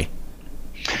firestorm, really.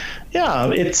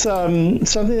 Yeah, it's something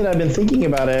that I've been thinking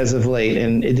about as of late,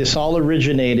 and this all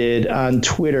originated on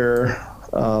Twitter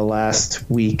last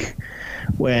week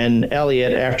when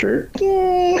Elliot, after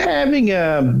having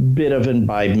a bit of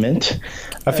imbibement,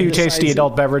 a few tasty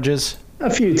adult beverages,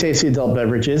 and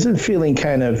feeling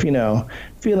kind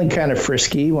of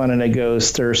frisky, wanting to go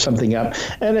stir something up.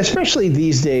 And especially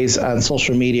these days on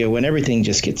social media, when everything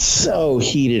just gets so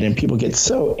heated and people get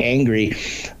so angry,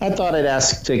 I thought I'd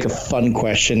take a fun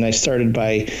question. I started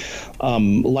by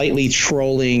lightly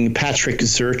trolling Patrick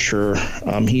Zurcher.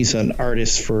 He's an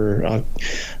artist for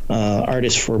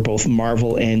both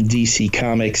Marvel and DC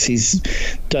Comics. He's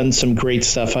done some great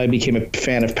stuff. I became a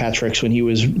fan of Patrick's when he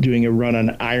was doing a run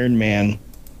on Iron Man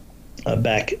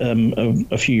back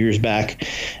a few years back,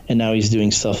 and now he's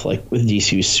doing stuff like with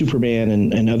DC's Superman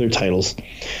and other titles.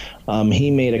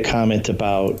 He made a comment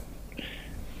about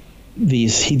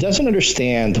he doesn't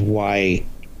understand why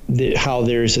how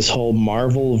there's this whole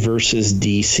Marvel versus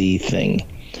DC thing.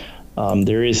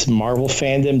 There is Marvel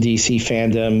fandom, DC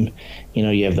fandom. You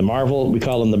know, you have the Marvel. We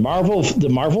call them the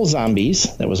Marvel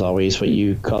zombies. That was always what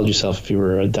you called yourself if you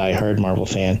were a diehard Marvel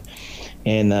fan.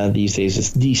 And these days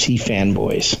it's DC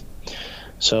fanboys.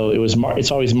 So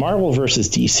it's always Marvel versus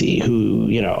DC. Who,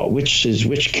 you know,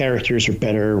 which characters are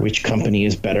better, which company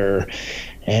is better.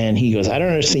 And he goes, I don't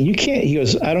understand. He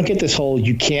goes, I don't get this whole,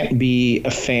 you can't be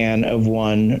a fan of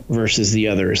one versus the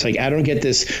other. It's like, I don't get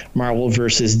this Marvel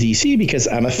versus DC because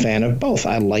I'm a fan of both.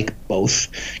 I like both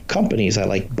companies. I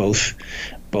like both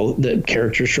the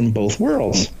characters from both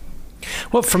worlds.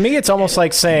 Well, for me, it's almost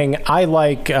like saying I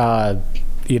like,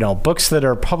 books that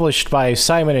are published by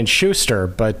Simon & Schuster,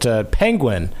 but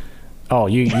Penguin, oh,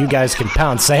 you guys can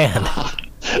pound sand.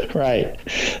 Right.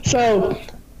 So...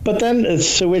 But then,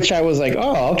 which I was like,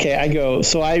 oh, okay. I do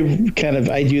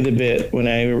the bit when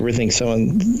I ever think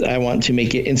I want to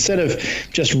make it, instead of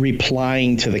just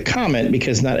replying to the comment,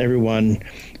 because not everyone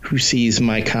who sees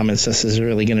my comments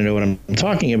necessarily going to know what I'm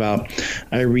talking about.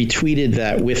 I retweeted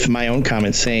that with my own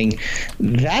comment saying,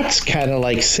 that's kind of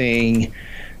like saying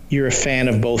you're a fan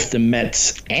of both the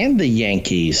Mets and the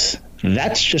Yankees.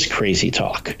 That's just crazy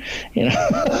talk, you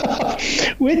know,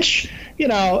 which, you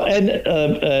know, and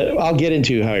I'll get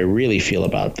into how I really feel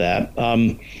about that.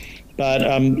 But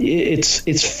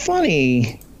it's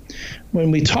funny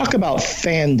when we talk about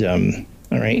fandom,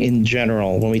 all right, in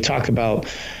general, when we talk about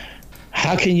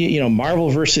how can Marvel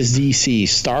versus DC,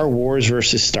 Star Wars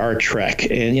versus Star Trek,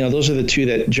 and those are the two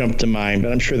that jump to mind.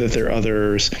 But I'm sure that there are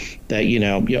others that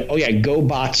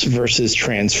GoBots versus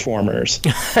Transformers.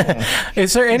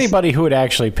 Is there anybody who would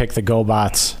actually pick the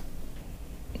GoBots?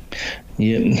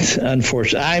 Yeah,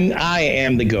 unfortunately, I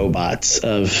am the GoBots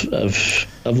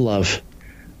of love.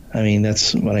 I mean,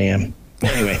 that's what I am.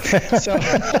 Anyway, so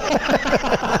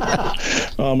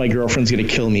oh, my girlfriend's gonna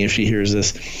kill me if she hears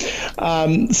this.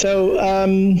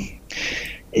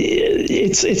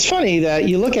 It's funny that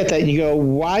you look at that and you go,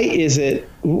 why does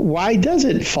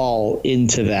it fall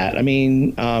into that? I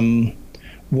mean,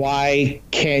 why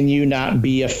can you not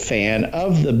be a fan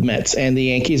of the Mets and the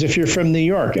Yankees if you're from New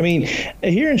York? I mean,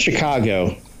 here in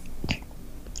Chicago,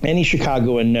 any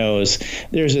Chicagoan knows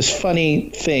there's this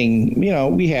funny thing.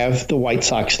 We have the White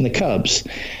Sox and the Cubs,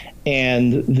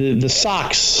 and the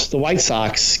White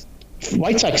Sox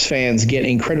fans get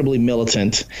incredibly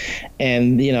militant,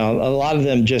 and a lot of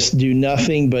them just do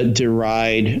nothing but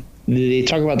deride. They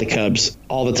talk about the Cubs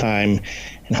all the time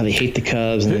and how they hate the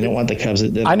Cubs and they don't want the Cubs.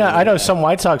 I know some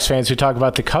White Sox fans who talk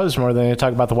about the Cubs more than they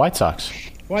talk about the White Sox.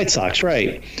 White Sox,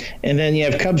 right? And then you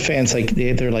have Cub fans like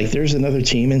they're like, there's another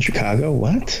team in Chicago.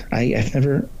 What? I've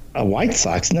never. A White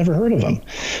Sox, never heard of them.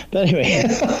 But anyway,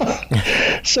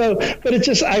 but it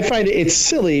just, I find it's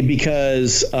silly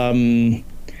because,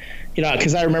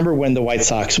 because I remember when the White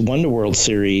Sox won the World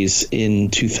Series in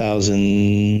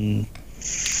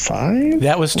 2005.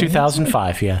 That was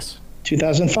 2005, yes.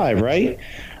 2005, right?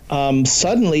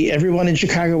 Suddenly everyone in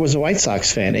Chicago was a White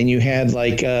Sox fan, and you had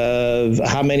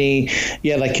how many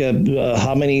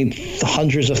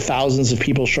hundreds of thousands of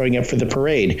people showing up for the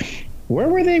parade. Where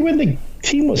were they when the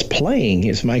team was playing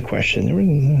is my question. They were,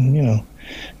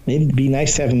 it'd be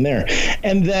nice to have them there.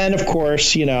 And then, of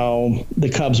course, the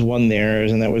Cubs won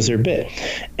theirs, and that was their bit.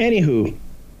 Anywho,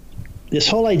 this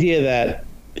whole idea that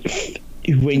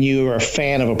when you are a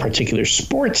fan of a particular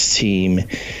sports team,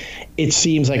 it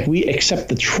seems like we accept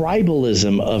the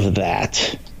tribalism of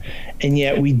that, and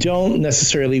yet we don't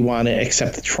necessarily want to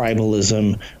accept the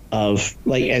tribalism of,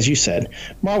 like, as you said,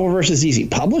 Marvel versus DC.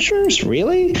 Publishers?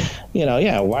 Really?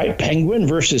 Why Penguin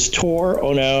versus Tor?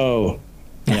 Oh, no.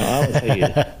 I'll tell you,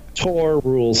 Tor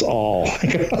rules all. Why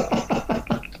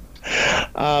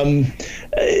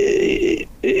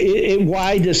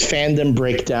does fandom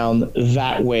break down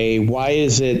that way? Why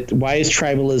is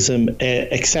tribalism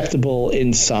acceptable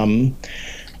in some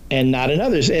and not in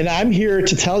others? And I'm here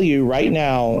to tell you right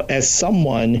now, as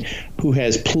someone who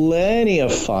has plenty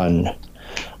of fun,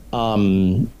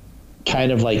 kind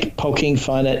of like poking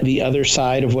fun at the other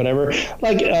side of whatever.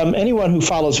 Like anyone who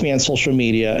follows me on social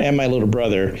media and my little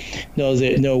brother knows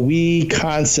that we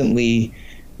constantly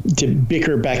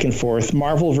bicker back and forth,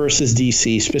 Marvel versus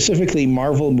DC, specifically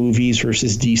Marvel movies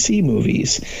versus DC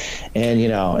movies. And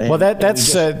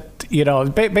that's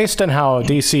based on how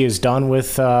DC is done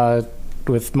with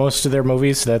most of their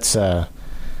movies, that's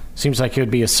seems like it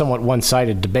would be a somewhat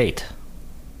one-sided debate.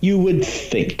 You would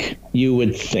think,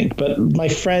 but my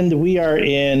friend, we are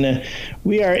in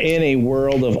a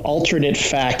world of alternate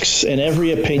facts, and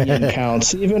every opinion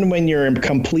counts, even when you're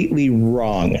completely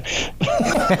wrong.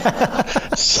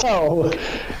 So,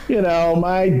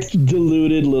 my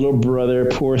deluded little brother,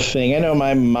 poor thing. I know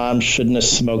my mom shouldn't have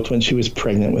smoked when she was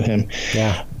pregnant with him.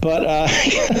 Yeah. But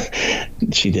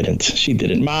she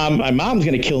didn't. My mom's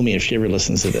going to kill me if she ever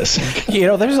listens to this.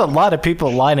 There's a lot of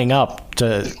people lining up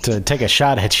to take a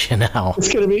shot at you now.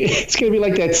 It's gonna be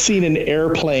like that scene in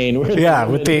Airplane. Where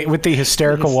with the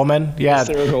hysterical woman. Yeah,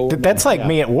 that's like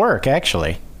me at work,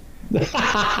 actually.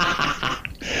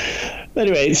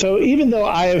 Anyway, so even though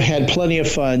I have had plenty of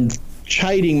fun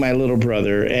chiding my little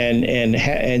brother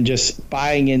and just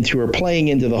buying into or playing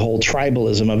into the whole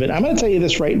tribalism of it, I'm going to tell you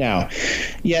this right now.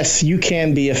 Yes, you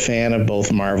can be a fan of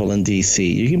both Marvel and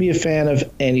DC. You can be a fan of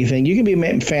anything. You can be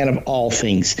a fan of all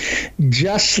things,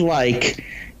 just like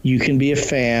you can be a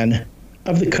fan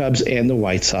of the Cubs and the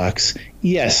White Sox.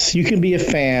 Yes, you can be a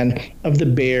fan of the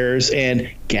Bears and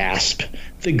gasp,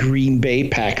 the Green Bay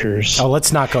Packers. Oh,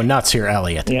 let's not go nuts here,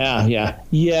 Elliot. Yeah.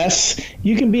 Yes,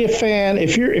 you can be a fan.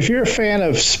 If you're a fan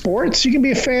of sports, you can be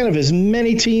a fan of as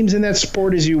many teams in that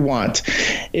sport as you want.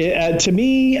 To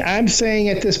me, I'm saying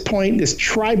at this point, this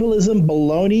tribalism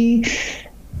baloney,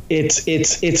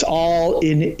 it's all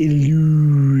an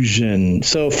illusion.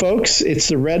 So, folks, it's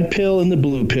the red pill and the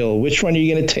blue pill. Which one are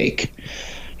you going to take?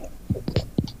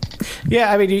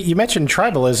 Yeah, I mean, you mentioned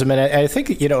tribalism, and I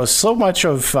think, so much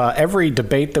of every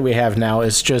debate that we have now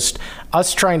is just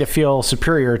us trying to feel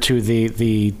superior to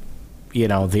the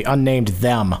unnamed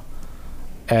them.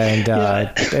 And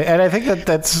and I think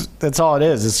that's all it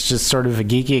is. It's just sort of a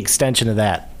geeky extension of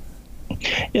that.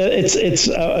 Yeah,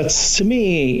 it's to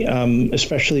me,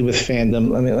 especially with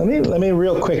fandom. Let me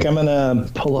real quick. I'm gonna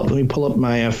pull up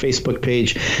my Facebook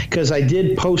page, because I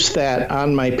did post that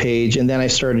on my page, and then I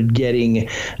started getting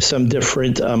some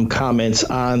different comments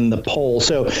on the poll.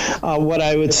 So what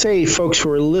I would say, folks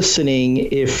who are listening,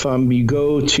 if you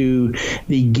go to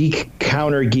the Geek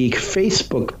Counter Geek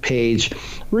Facebook page,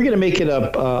 we're going to make it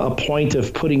a point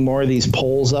of putting more of these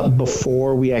polls up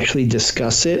before we actually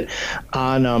discuss it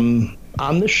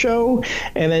on the show,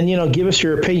 and then give us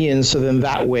your opinions, so then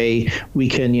that way we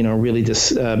can really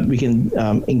just we can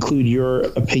include your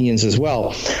opinions as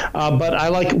well. But I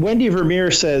like Wendy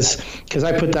Vermeer says, because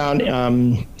I put down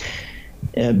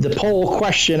the poll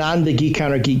question on the Geek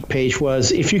Counter Geek page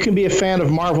was, if you can be a fan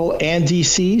of Marvel and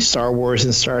DC, Star Wars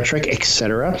and Star Trek,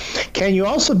 etc., can you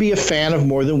also be a fan of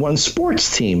more than one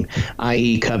sports team,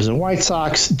 i.e. Cubs and White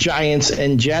Sox, Giants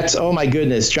and Jets? Oh my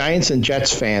goodness, Giants and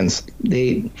Jets fans,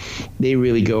 they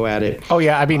really go at it. Oh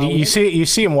yeah, I mean, you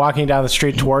see them walking down the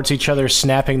street towards each other,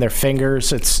 snapping their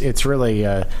fingers. It's really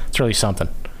something.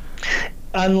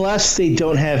 Unless they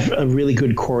don't have a really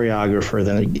good choreographer,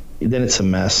 then it's a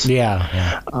mess.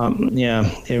 Yeah.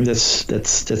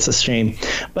 That's a shame.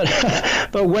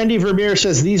 But Wendy Vermeer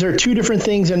says these are two different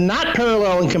things and not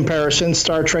parallel in comparison.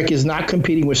 Star Trek is not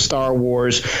competing with Star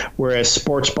Wars, whereas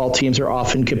sports ball teams are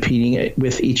often competing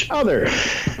with each other.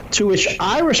 To which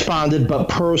I responded, but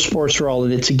pro sports are all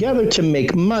in it together to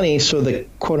make money, so the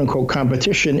quote-unquote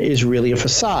competition is really a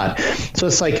facade. So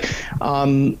it's like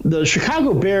the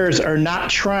Chicago Bears are not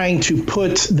trying to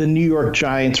put the New York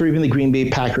Giants or even the Green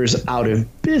Bay Packers out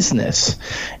of business.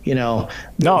 No,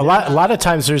 a lot of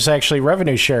times there's actually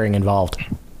revenue sharing involved.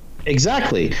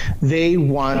 Exactly. They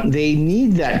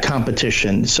need that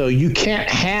competition. So you can't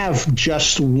have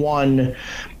just one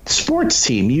sports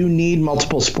team. You need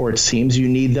multiple sports teams. You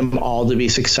need them all to be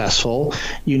successful.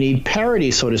 You need parity,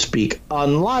 so to speak,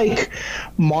 unlike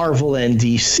Marvel and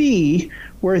DC,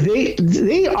 where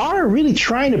they are really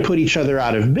trying to put each other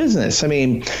out of business. I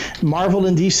mean, Marvel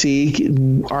and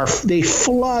DC they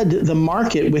flood the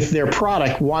market with their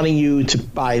product, wanting you to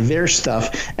buy their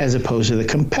stuff as opposed to the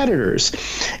competitors.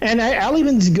 And I'll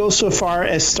even go so far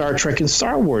as Star Trek and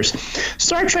Star Wars.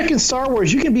 Star Trek and Star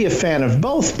Wars, you can be a fan of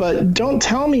both, but don't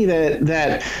tell me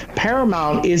that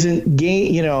Paramount isn't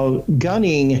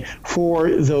gunning for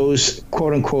those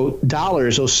quote unquote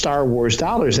dollars, those Star Wars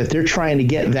dollars, that they're trying to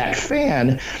get that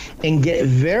fan and get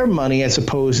their money as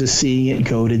opposed to seeing it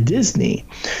go to Disney.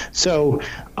 So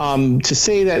to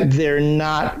say that they're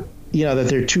not, that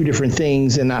they're two different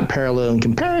things and not parallel in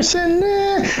comparison,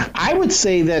 I would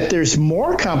say that there's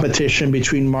more competition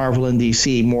between Marvel and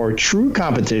DC, more true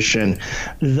competition,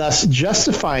 thus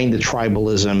justifying the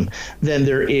tribalism than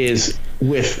there is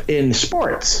within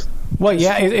sports. Well,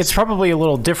 yeah, it's probably a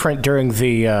little different during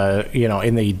the,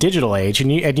 in the digital age,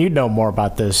 and you know more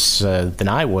about this than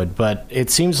I would, but it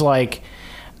seems like,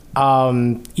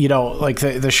 like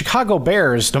the Chicago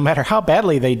Bears, no matter how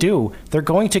badly they do, they're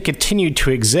going to continue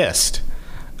to exist.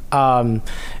 If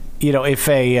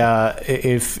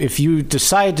you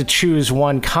decide to choose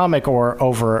one comic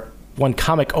over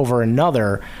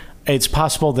another, it's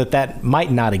possible that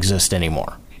might not exist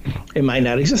anymore. It might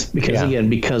not exist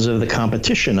because of the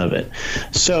competition of it.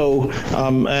 So,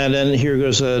 and then here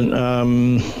goes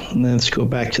let's go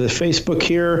back to the Facebook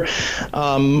here.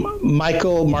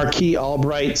 Michael Marquis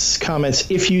Albright's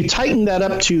comments: if you tighten that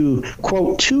up to,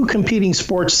 quote, 2 competing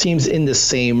sports teams in the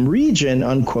same region,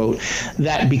 unquote,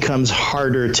 that becomes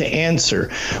harder to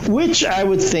answer. Which I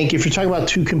would think, if you're talking about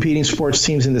 2 competing sports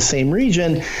teams in the same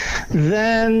region,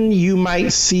 then you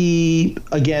might see,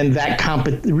 again, that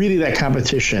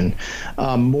competition.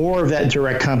 More of that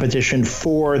direct competition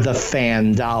for the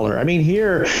fan dollar. I mean,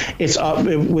 here it's up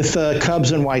with the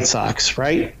Cubs and White Sox,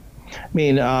 right? I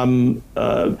mean,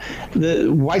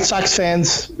 the White Sox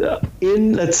fans,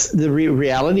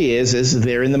 reality is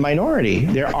they're in the minority.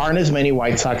 There aren't as many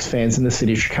White Sox fans in the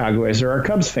city of Chicago as there are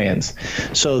Cubs fans.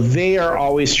 So they are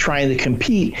always trying to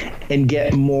compete and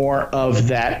get more of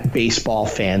that baseball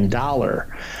fan dollar.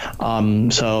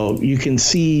 So you can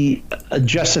see a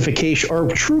justification or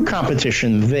true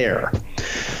competition there.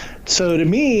 So to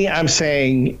me, I'm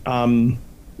saying,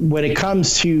 when it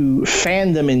comes to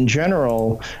fandom in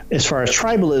general, as far as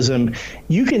tribalism,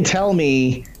 you can tell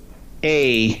me,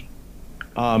 yes,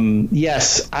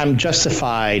 I'm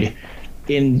justified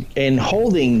in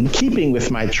keeping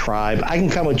with my tribe. I can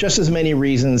come with just as many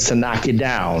reasons to knock you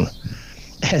down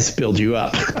as build you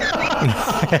up in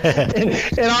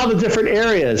all the different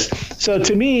areas. So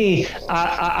to me,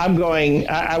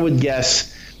 I would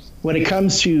guess, when it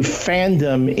comes to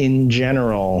fandom in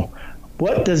general,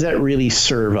 what does that really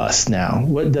serve us now?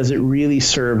 What does it really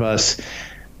serve us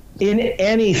in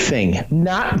anything,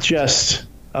 not just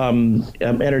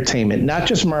entertainment, not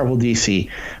just Marvel, DC,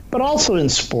 but also in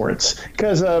sports?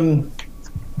 Because,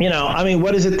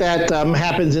 what is it that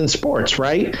happens in sports,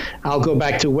 right? I'll go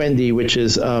back to Wendy, which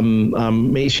is,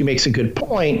 she makes a good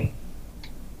point.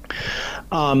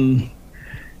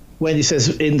 Wendy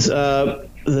says,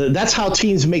 that's how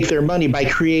teams make their money, by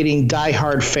creating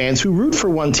diehard fans who root for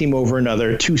one team over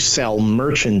another to sell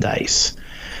merchandise.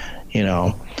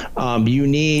 You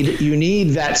need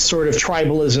that sort of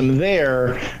tribalism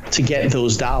there to get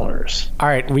those dollars. All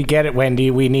right, we get it, Wendy.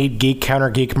 We need Geek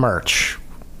Counter Geek merch.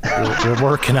 We're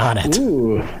working on it.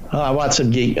 Ooh, I want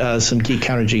some Geek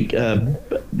Counter Geek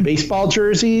baseball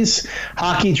jerseys,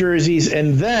 hockey jerseys,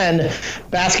 and then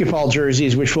basketball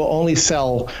jerseys, which will only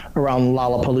sell around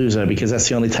Lollapalooza because that's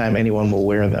the only time anyone will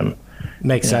wear them.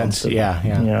 Makes sense.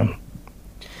 Yeah.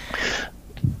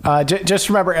 Just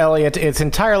remember, Elliot, it's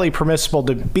entirely permissible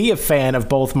to be a fan of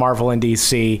both Marvel and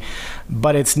DC,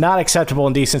 but it's not acceptable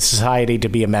in decent society to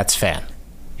be a Mets fan.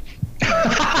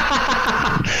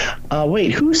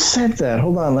 Wait, who said that?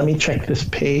 Hold on, let me check this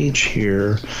page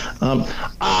here.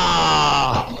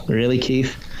 Really,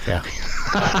 Keith? Yeah.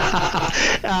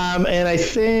 And I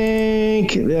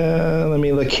think, let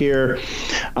me look here.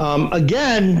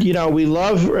 Again, we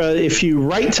love if you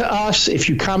write to us, if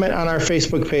you comment on our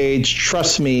Facebook page.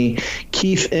 Trust me,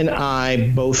 Keith and I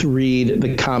both read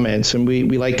the comments, and we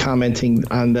like commenting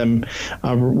on them.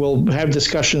 We'll have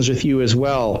discussions with you as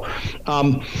well.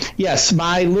 Yes,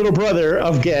 my little brother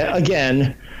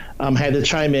again had to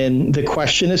chime in. The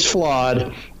question is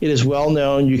flawed. It is well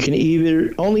known. You can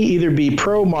either be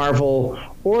pro Marvel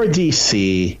or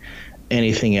DC.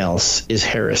 Anything else is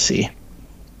heresy.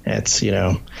 That's,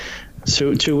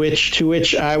 So to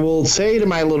which I will say to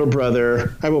my little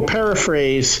brother, I will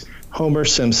paraphrase Homer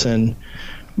Simpson: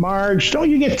 Marge,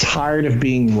 don't you get tired of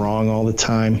being wrong all the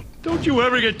time? Don't you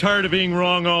ever get tired of being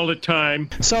wrong all the time?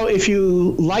 So if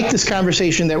you like this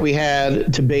conversation that we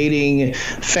had debating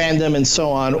fandom and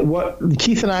so on, what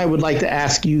Keith and I would like to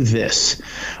ask you this: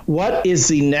 what is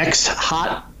the next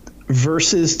hot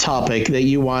versus topic that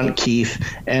you want Keith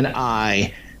and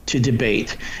I to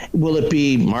debate? Will it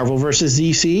be Marvel versus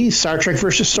DC, Star Trek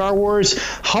versus Star Wars,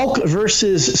 Hulk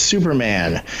versus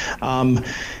Superman?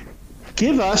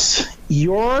 Give us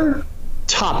your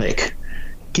topic.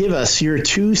 Give us your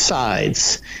two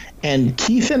sides, and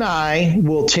Keith and I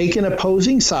will take an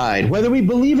opposing side, whether we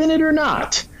believe in it or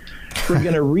not. We're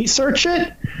going to research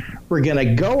it. We're going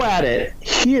to go at it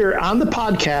here on the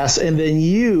podcast, and then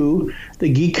you, the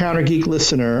Geek Counter Geek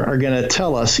listener, are going to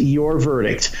tell us your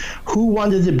verdict. Who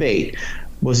won the debate?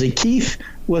 Was it Keith?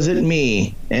 Was it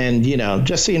me? And,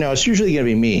 just so you know, it's usually going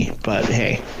to be me. But,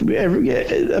 hey,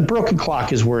 a broken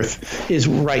clock is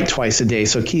right twice a day,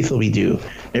 so Keith will be due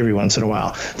every once in a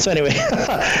while. So, anyway,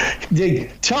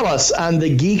 tell us on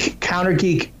the Geek Counter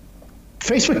Geek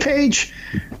Facebook page.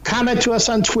 Comment to us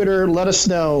on Twitter. Let us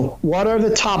know what are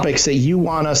the topics that you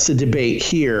want us to debate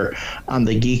here on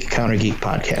the Geek Counter Geek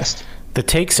podcast. The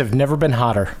takes have never been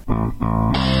hotter.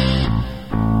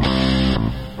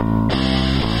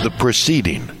 The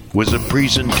proceeding was a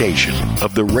presentation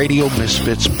of the Radio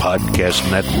Misfits Podcast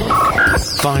Network.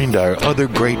 Find our other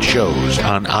great shows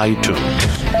on iTunes,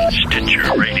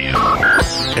 Stitcher Radio,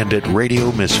 and at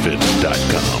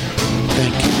RadioMisfits.com.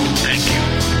 Thank you.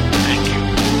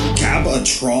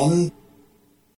 Gabatron?